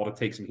get the ball, to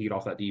take some heat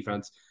off that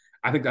defense.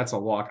 I think that's a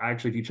lock.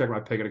 Actually, if you check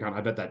my Pikkit account,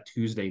 I bet that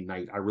Tuesday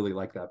night. I really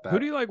like that bet. Who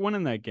do you like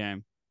winning that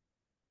game?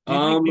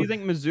 Do you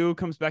think Mizzou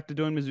comes back to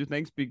doing Mizzou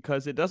things?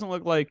 Because it doesn't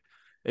look like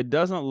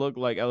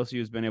LSU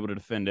has been able to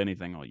defend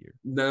anything all year.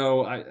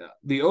 No,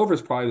 the over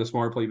is probably the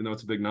smart play, even though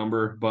it's a big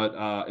number.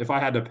 But if I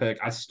had to pick,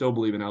 I still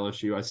believe in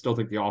LSU. I still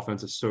think the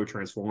offense is so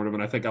transformative,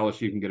 and I think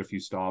LSU can get a few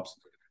stops.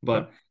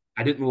 But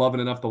I didn't love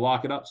it enough to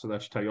lock it up, so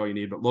that should tell you all you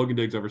need. But Logan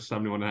Diggs over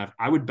 71.5.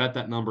 I would bet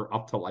that number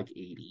up to like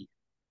 80.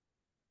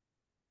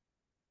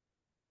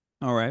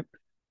 All right.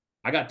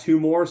 I got 2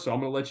 more, so I'm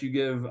going to let you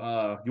give.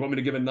 You want me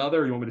to give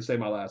another, or you want me to say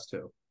my last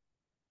 2?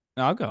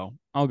 I'll go,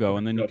 okay,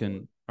 and then you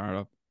can fire it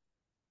up.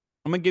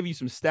 I'm going to give you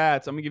some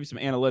stats. I'm going to give you some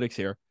analytics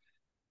here.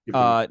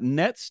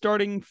 Net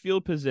starting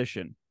field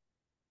position.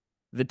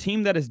 The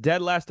team that is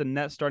dead last in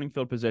net starting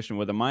field position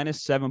with a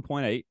minus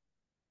 7.8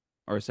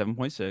 or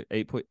 7.6,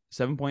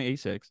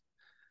 7.86.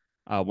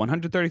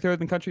 133rd in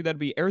the country, that'd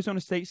be Arizona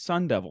State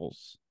Sun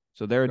Devils.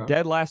 So they're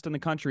dead last in the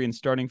country in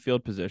starting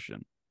field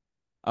position.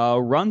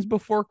 Runs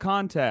before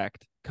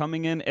contact,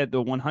 coming in at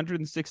the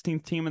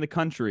 116th team in the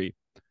country.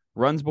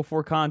 Runs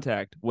before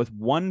contact with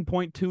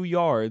 1.2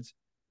 yards,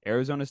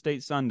 Arizona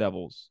State Sun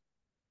Devils.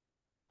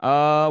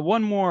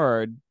 One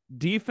more.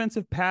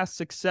 Defensive pass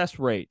success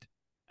rate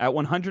at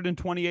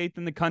 128th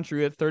in the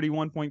country at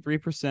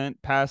 31.3%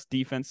 pass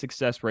defense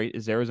success rate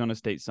is Arizona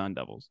State Sun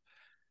Devils.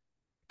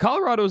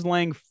 Colorado's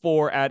laying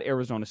 4 at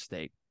Arizona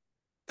State.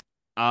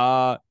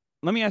 Let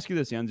me ask you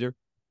this, Yinzer.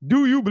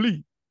 Do you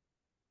believe?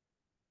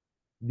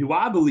 Do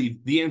I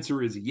believe? The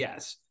answer is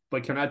yes.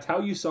 But can I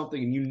tell you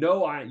something? And you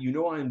know I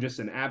am just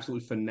an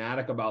absolute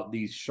fanatic about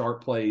these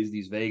sharp plays,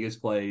 these Vegas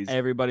plays.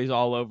 Everybody's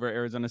all over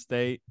Arizona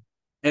State.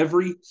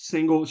 Every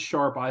single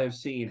sharp I have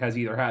seen has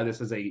either had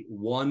this as a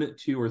 1,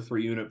 2, or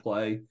 3 unit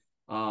play.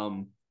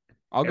 I'll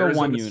go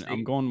 1 unit.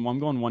 I'm going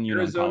 1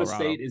 unit. Arizona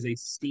State is a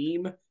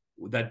steam.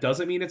 That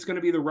doesn't mean it's going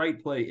to be the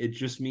right play. It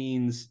just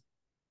means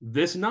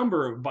this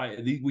number.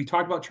 We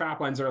talked about trap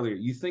lines earlier.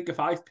 You think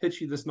if I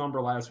pitched you this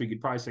number last week,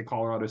 you'd probably say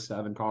Colorado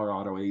 7,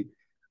 Colorado 8.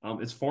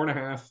 It's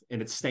 4.5,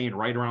 and it's staying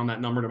right around that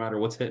number no matter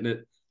what's hitting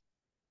it.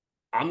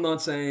 I'm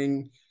not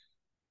saying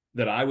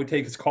that I would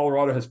take, as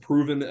Colorado has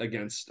proven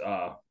against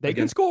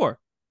can score.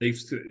 They've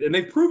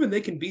proven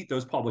they can beat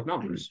those public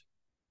numbers.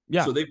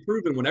 Yeah. So they've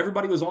proven when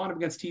everybody was on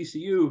against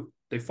TCU,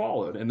 they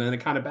followed, and then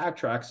it kind of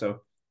backtracked. So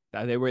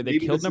they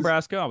killed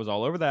Nebraska. I was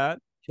all over that.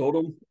 Killed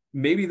them.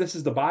 Maybe this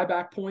is the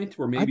buyback point,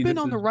 or maybe I've been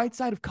on the right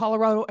side of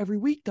Colorado every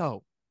week,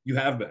 though. You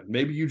have been.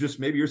 Maybe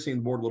you're seeing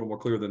the board a little more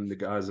clear than the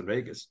guys in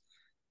Vegas.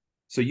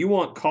 So you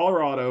want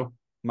Colorado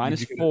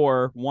minus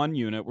 4, 1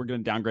 unit. We're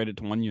going to downgrade it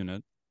to 1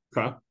 unit.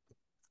 Okay.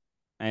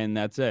 And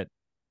that's it.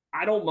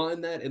 I don't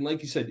mind that. And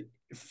like you said,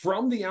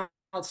 from the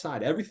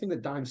outside, everything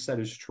that Dime said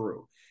is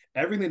true.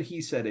 Everything that he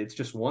said, it's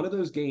just one of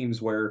those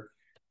games where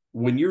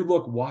when you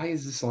look, why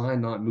is this line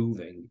not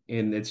moving?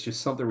 And it's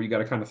just something where you got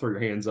to kind of throw your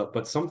hands up.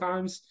 But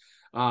sometimes,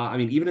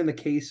 even in the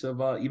case of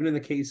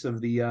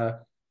the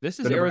This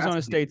is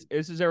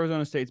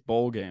Arizona State's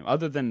bowl game.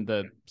 Other than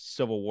the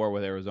Civil War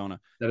with Arizona,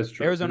 that is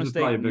true. Arizona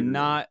State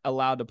not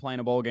allowed to play in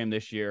a bowl game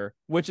this year,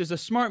 which is a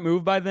smart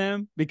move by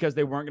them because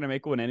they weren't going to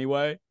make one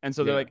anyway. And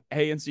so they're like,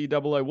 "Hey,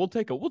 NCAA, we'll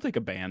take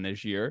a ban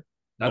this year."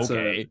 That's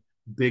a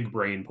big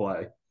brain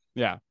play.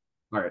 Yeah.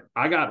 All right,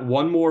 I got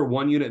 1 more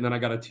 1 unit, and then I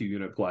got a 2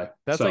 unit play.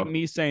 That's like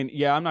me saying,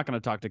 "Yeah, I'm not going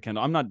to talk to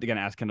Kendall. I'm not going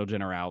to ask Kendall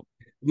Jenner out.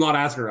 I'm not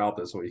asking her out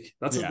this week."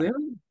 That's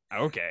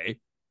okay.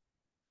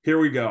 Here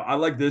we go. I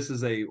like this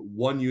as a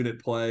 1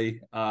 unit play.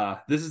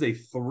 This is a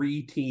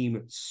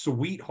 3-team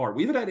sweetheart.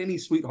 We haven't had any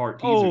sweetheart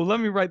teasers. Oh, let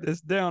me write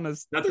this down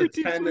as that's a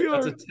 10.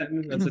 Sweetheart.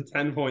 That's a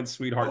 10-point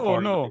sweetheart. Oh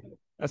no,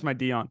 that's my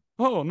Dion.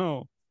 Oh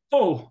no.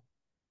 Oh.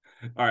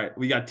 All right,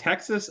 we got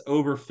Texas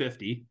over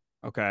 50.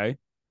 Okay.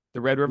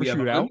 The Red River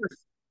Shootout.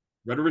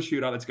 Red River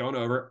Shootout. It's going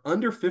over.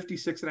 Under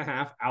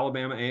 56.5.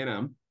 Alabama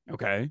A&M.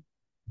 Okay.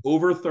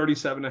 Over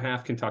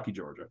 37.5. Kentucky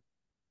Georgia.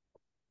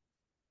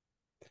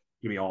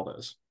 Give me all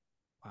those.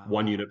 Wow.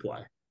 1 unit play.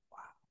 Wow.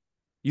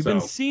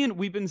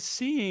 We've been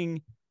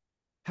seeing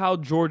how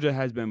Georgia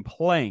has been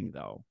playing,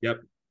 though.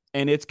 Yep.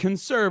 and it's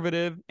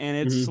conservative and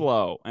it's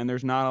slow and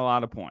there's not a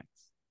lot of points.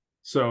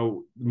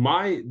 So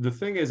the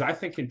thing is, I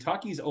think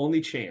Kentucky's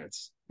only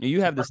chance.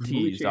 You have this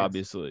teased,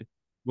 obviously.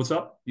 What's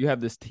up? You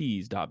have this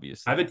teased,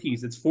 obviously. I have a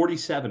tease. It's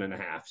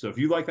 47.5. So if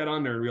you like that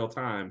under in real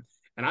time,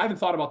 and I haven't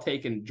thought about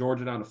taking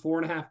Georgia down to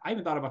 4.5. I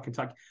haven't thought about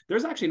Kentucky.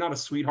 There's actually not a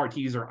sweetheart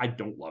teaser I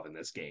don't love in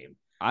this game.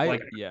 I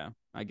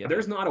get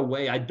there's not a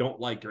way I don't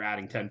like you're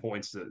adding 10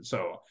 points to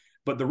so.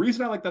 But the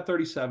reason I like that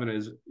 37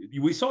 is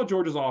we saw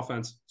Georgia's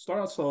offense start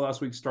out slow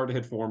last week, start to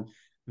hit form.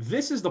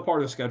 This is the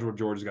part of the schedule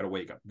Georgia's got to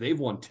wake up. They've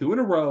won 2 in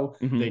a row.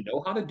 They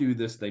know how to do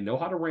this. They know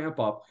how to ramp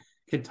up.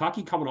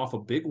 Kentucky coming off a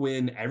big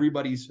win. I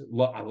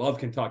love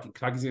Kentucky.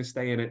 Kentucky's going to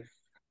stay in it.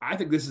 I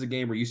think this is a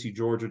game where you see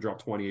Georgia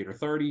drop 28 or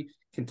 30.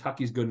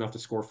 Kentucky's good enough to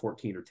score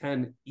 14 or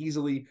 10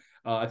 easily.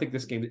 I think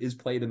this game is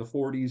played in the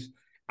 40s.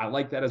 I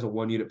like that as a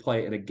 1-unit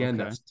play. And again,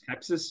 that's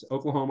Texas,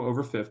 Oklahoma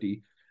over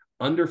 50,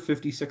 under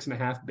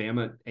 56.5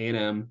 Bama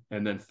A&M,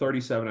 and then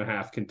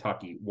 37.5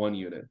 Kentucky 1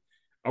 unit.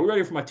 Are we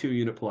ready for my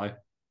 2-unit play?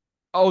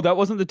 Oh, that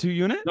wasn't the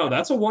 2-unit? No,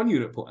 that's a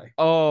 1-unit play.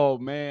 Oh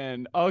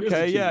man.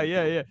 Okay.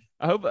 Yeah.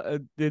 I hope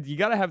you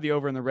got to have the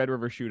over in the Red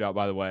River Shootout.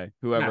 By the way,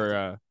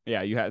 whoever,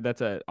 you have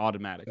that's an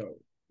automatic. So,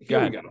 here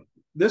we go.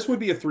 This would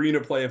be a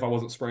 3-unit play if I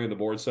wasn't spraying the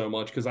board so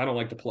much because I don't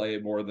like to play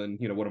more than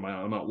what am I?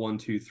 I'm at 1,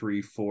 2,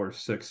 3, 4,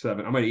 6,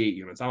 7. I'm at 8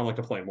 units. I don't like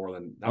to play more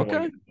than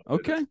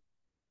Okay.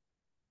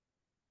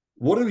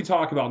 What did we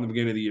talk about in the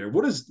beginning of the year?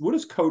 What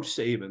does Coach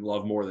Saban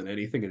love more than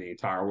anything in the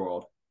entire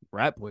world?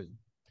 Rat poison.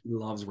 He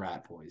loves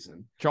rat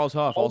poison. Charles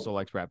Huff also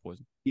likes rat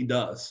poison. He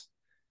does.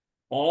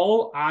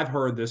 All I've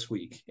heard this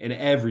week, and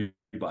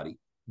everybody,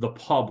 the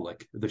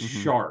public, the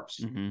sharps,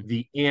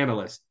 the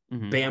analysts,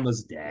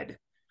 Bama's dead.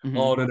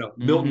 Oh no,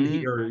 Milton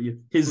here,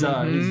 his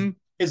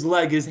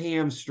leg, his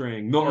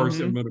hamstring,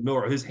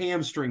 Miller, his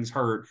hamstring's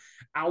hurt.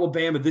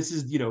 Alabama, this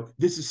is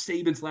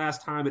Saban's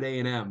last time at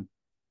A&M.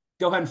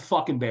 Go ahead and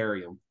fucking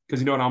bury him because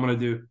you know what I'm gonna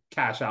do?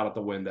 Cash out at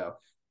the window.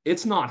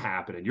 It's not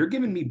happening. You're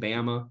giving me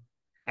Bama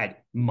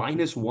at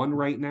 -1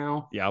 right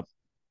now. Yep.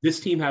 This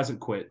team hasn't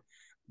quit.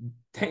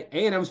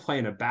 A&M's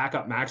playing a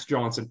backup Max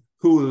Johnson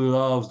who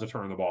loves to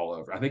turn the ball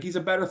over. I think he's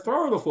a better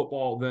thrower of the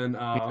football than he's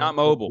not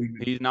mobile.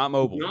 He's not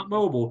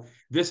mobile.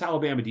 This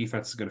Alabama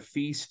defense is going to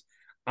feast.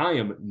 I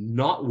am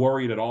not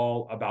worried at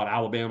all about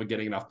Alabama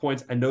getting enough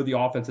points. I know the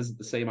offense isn't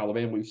the same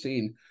Alabama we've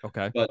seen.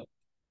 Okay. But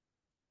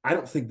I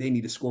don't think they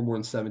need to score more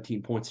than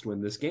 17 points to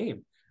win this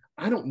game.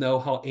 I don't know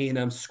how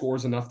A&M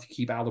scores enough to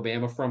keep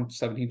Alabama from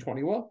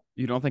 17-21.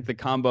 You don't think the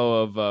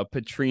combo of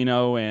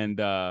Petrino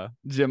and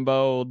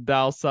Jimbo will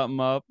dial something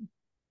up?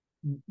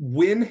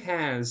 When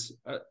has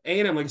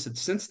A&M, like I said,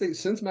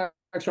 since Max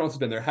Johnson's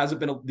been there, hasn't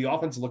been the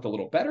offense looked a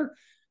little better,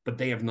 but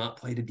they have not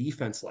played a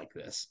defense like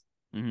this.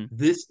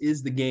 This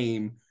is the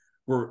game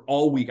where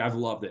all week I've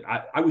loved it.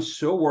 I was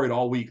so worried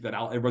all week that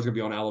everybody's gonna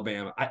be on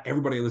Alabama.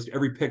 Everybody listened,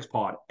 every picks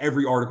pod,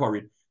 every article I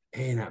read,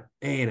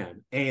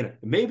 A&M.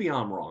 Maybe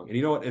I'm wrong. And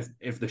you know what?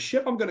 If the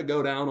ship I'm going to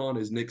go down on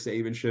is Nick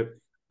Saban ship,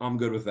 I'm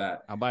good with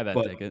that. I'll buy that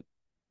ticket.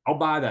 I'll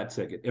buy that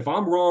ticket. If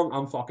I'm wrong,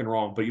 I'm fucking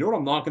wrong. But you know what?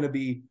 I'm not going to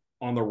be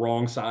on the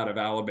wrong side of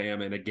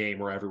Alabama in a game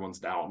where everyone's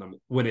doubting them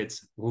when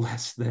it's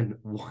less than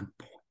 1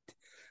 point.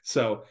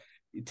 So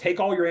take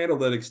all your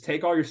analytics,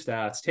 take all your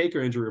stats, take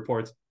your injury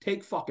reports,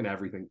 take fucking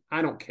everything.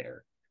 I don't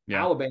care.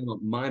 Yeah. Alabama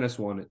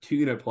 -1,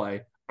 2-unit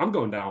play. I'm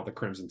going down with the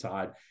Crimson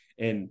Tide.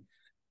 And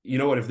you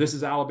know what? If this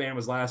is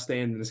Alabama's last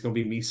stand, then it's going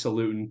to be me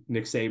saluting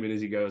Nick Saban as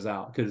he goes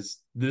out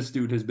because this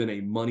dude has been a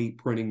money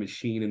printing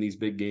machine in these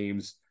big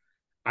games.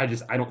 I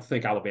don't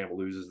think Alabama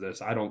loses this.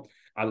 I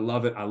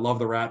love it. I love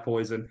the rat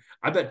poison.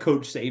 I bet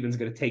Coach Saban's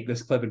going to take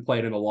this clip and play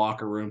it in the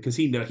locker room because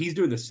he's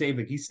doing the same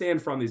thing. He's standing in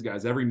front of these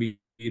guys every meeting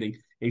and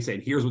he's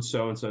saying, here's what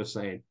so-and-so is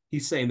saying.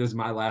 He's saying this is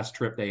my last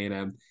trip to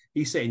A&M.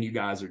 He's saying you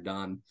guys are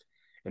done.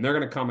 And they're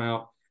going to come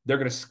out. They're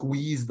going to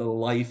squeeze the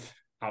life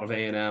out of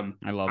A&M.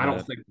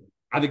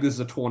 I think this is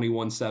a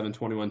 21-7,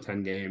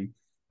 21-10 game.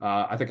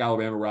 I think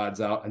Alabama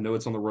rides out. I know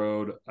it's on the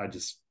road. I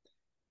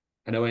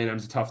know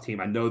A&M's a tough team.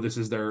 I know this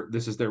is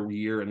their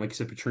year, and like you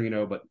said,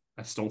 Petrino, but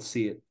I just don't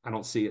see it. I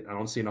don't see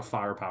enough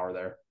firepower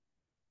there.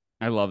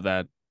 I love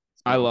that.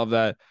 I love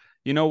that.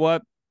 You know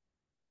what?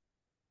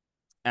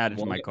 Add it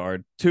to my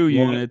card. 2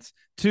 units.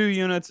 2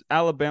 units.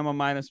 Alabama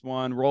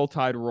 -1. Roll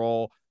Tide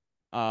roll.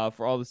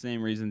 For all the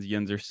same reasons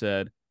Yinzer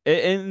said.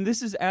 And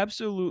this is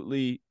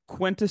absolutely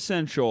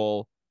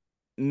quintessential.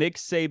 Nick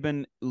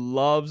Saban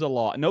loves a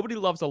loss. Nobody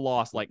loves a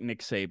loss like Nick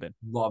Saban.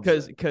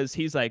 Because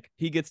he's like,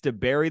 he gets to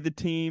bury the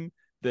team.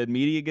 The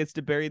media gets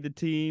to bury the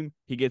team.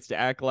 He gets to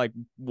act like,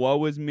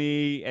 woe is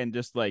me, and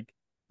just like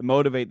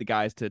motivate the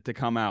guys to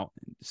come out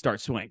and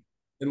start swing.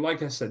 And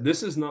like I said,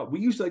 this is not, we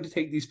usually like to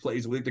take these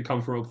plays. We like to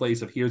come from a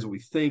place of here's what we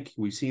think.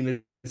 We've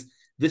seen this.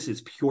 This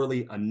is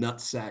purely a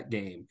nutsack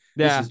game.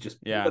 Yeah. This is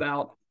just pull it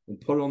out and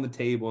put it on the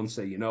table and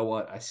say, you know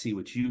what? I see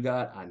what you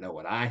got. I know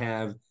what I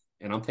have,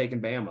 and I'm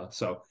taking Bama.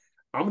 So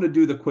I'm going to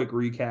do the quick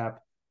recap.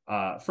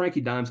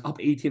 Frankie Dimes up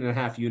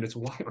 18.5 units.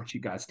 Why aren't you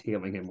guys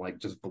tailing him like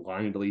just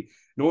blindly?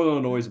 Northern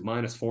Illinois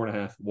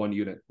 -4.5, 1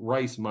 unit.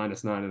 Rice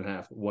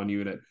 -9.5, 1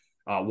 unit.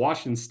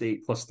 Washington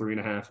State plus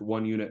 3.5,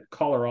 1 unit.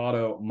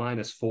 Colorado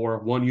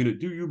 -4, 1 unit.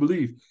 Do you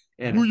believe?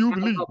 And Do you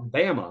believe?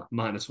 Alabama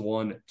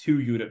 -1, 2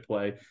 unit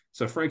play.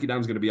 So Frankie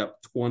Dime's going to be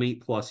up 20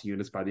 plus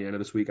units by the end of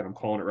this week, and I'm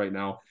calling it right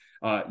now.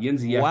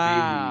 Yinzer F.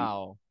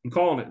 Wow. I'm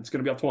calling it. It's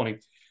going to be up 20.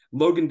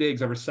 Logan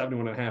Diggs over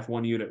 71.5,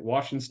 1 unit.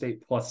 Washington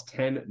State plus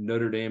 10.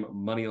 Notre Dame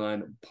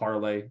moneyline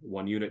parlay,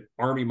 1 unit.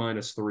 Army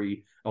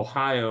 -3.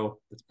 Ohio,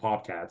 it's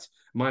Bobcats,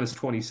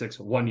 -26,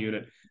 1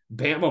 unit.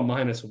 Bama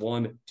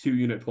 -1, 2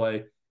 unit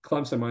play.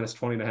 Clemson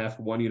 -20.5,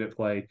 1 unit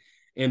play.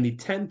 And the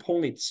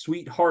 10-point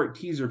sweetheart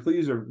teaser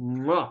pleaser,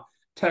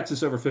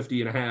 Texas over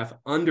 50.5,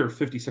 under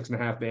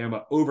 56.5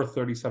 Bama, over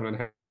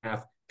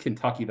 37.5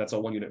 Kentucky. That's a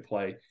 1 unit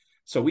play.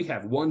 So we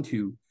have 1,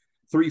 2,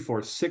 3,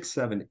 4, 6,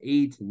 7,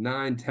 8,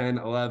 9, 10,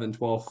 11,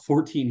 12,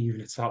 14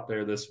 units out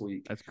there this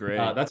week. That's great.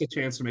 That's a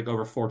chance to make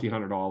over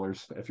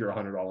 $1,400 if you're a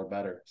 $100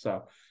 better.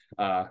 So,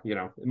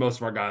 most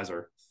of our guys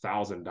are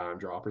 1,000 dime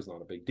droppers,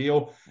 not a big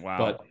deal. Wow.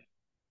 But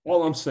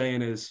all I'm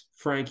saying is,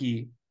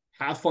 Frankie,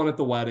 have fun at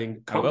the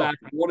wedding. Come back.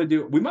 I want to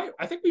do.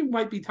 I think we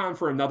might be time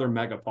for another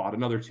megapod,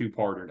 another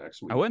 2-parter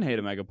next week. I wouldn't hate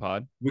a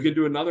megapod. We could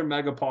do another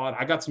megapod.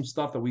 I got some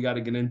stuff that we got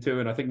to get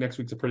into, and I think next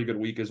week's a pretty good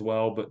week as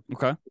well. But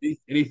okay,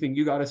 anything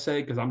you got to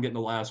say? Because I'm getting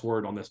the last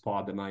word on this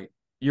pod tonight.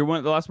 You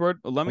want the last word?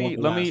 Let me.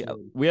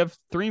 We have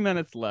 3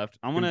 minutes left.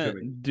 I'm gonna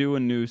do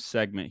a new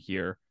segment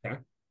here. Okay.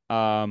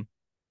 Let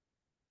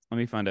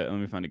me find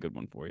a good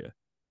one for you.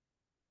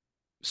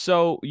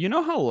 So you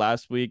know how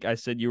last week I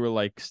said you were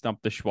like stump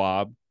the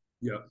Schwab?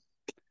 Yeah.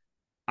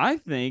 I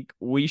think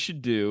we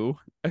should do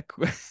a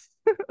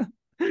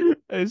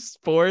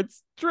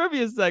sports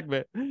trivia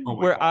segment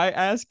where God. I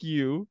ask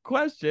you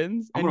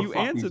questions and you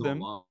answer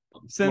them.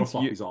 Since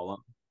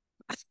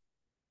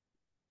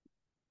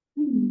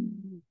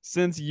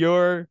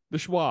you're the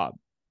Schwab.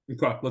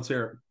 Okay, let's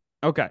hear it.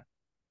 Okay.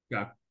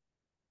 Yeah.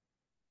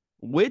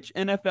 Which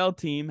NFL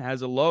team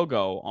has a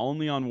logo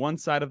only on one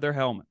side of their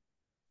helmet?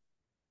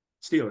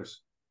 Steelers.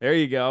 There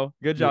you go.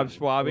 Good job,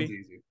 Schwabi.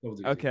 That was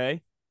easy.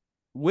 Okay.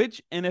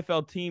 Which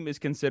NFL team is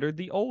considered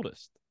the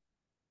oldest?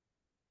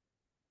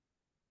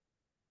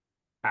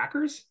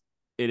 Packers?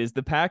 It is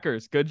the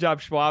Packers. Good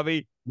job,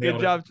 Schwabi. Good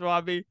job,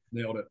 Schwabi.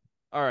 Nailed it.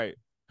 All right.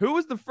 Who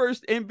was the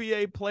first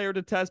NBA player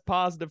to test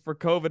positive for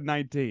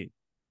COVID-19?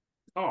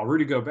 Oh,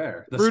 Rudy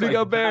Gobert. Rudy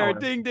Gobert.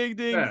 Ding, ding,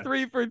 ding. Yeah.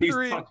 3 for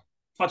 3.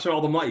 Touching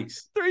all the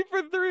mics. 3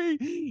 for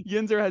 3.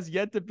 Yinzer has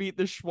yet to beat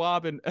the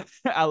Schwab in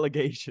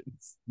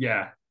allegations.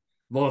 Yeah.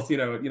 Well, he's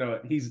a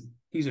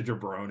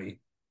jabroni.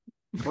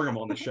 Bring him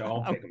on the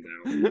show. I'll take him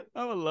down.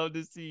 I would love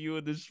to see you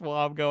and the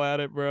Schwab go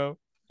at it, bro.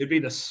 It'd be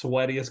the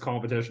sweatiest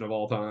competition of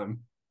all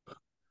time.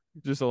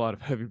 Just a lot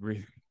of heavy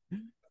breathing.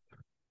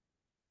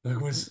 Like,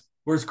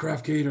 where's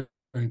Kraft Catering?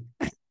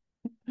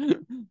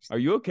 Are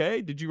you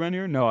okay? Did you run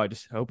here? No, I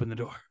just opened the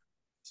door.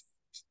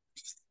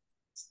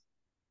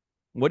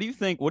 What do you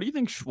think? What do you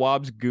think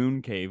Schwab's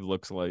goon cave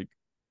looks like?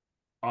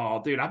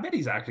 Oh, dude, I bet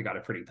he's actually got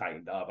it pretty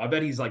tightened up. I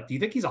bet he's like, do you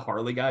think he's a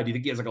Harley guy? Do you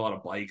think he has like a lot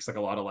of bikes, like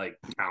a lot of like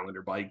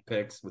calendar bike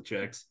pics with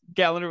chicks?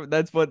 Calendar,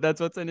 that's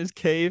what's in his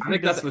cave. I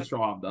think that's what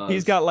Schwab does.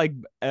 He's got like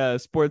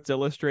Sports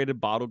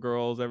Illustrated bottle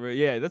girls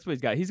yeah, that's what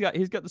he's got.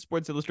 He's got the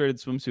Sports Illustrated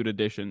swimsuit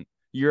edition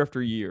year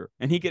after year.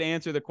 And he could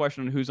answer the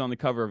question on who's on the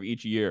cover of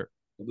each year.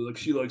 He'll be like,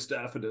 she likes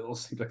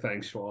daffodils. He's like,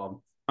 thanks,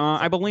 Schwab.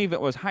 I believe it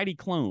was Heidi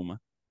Klum.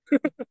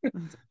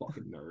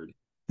 Fucking nerd.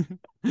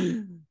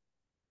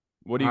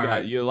 What do you got?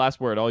 Right. You last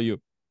word, all you.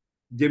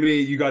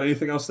 You got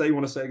anything else to say? You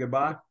want to say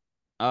goodbye?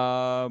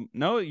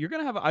 No, you're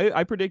gonna have.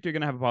 I predict you're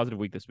gonna have a positive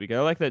week this week.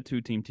 I like that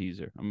 2-team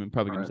teaser. I'm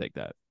probably gonna take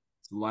that.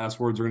 So the last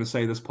words we're gonna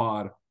say this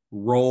pod: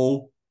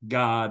 Roll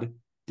God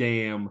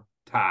damn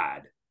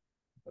Tide.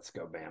 Let's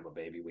go, Bama,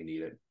 baby. We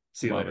need it.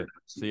 See you later.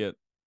 See it.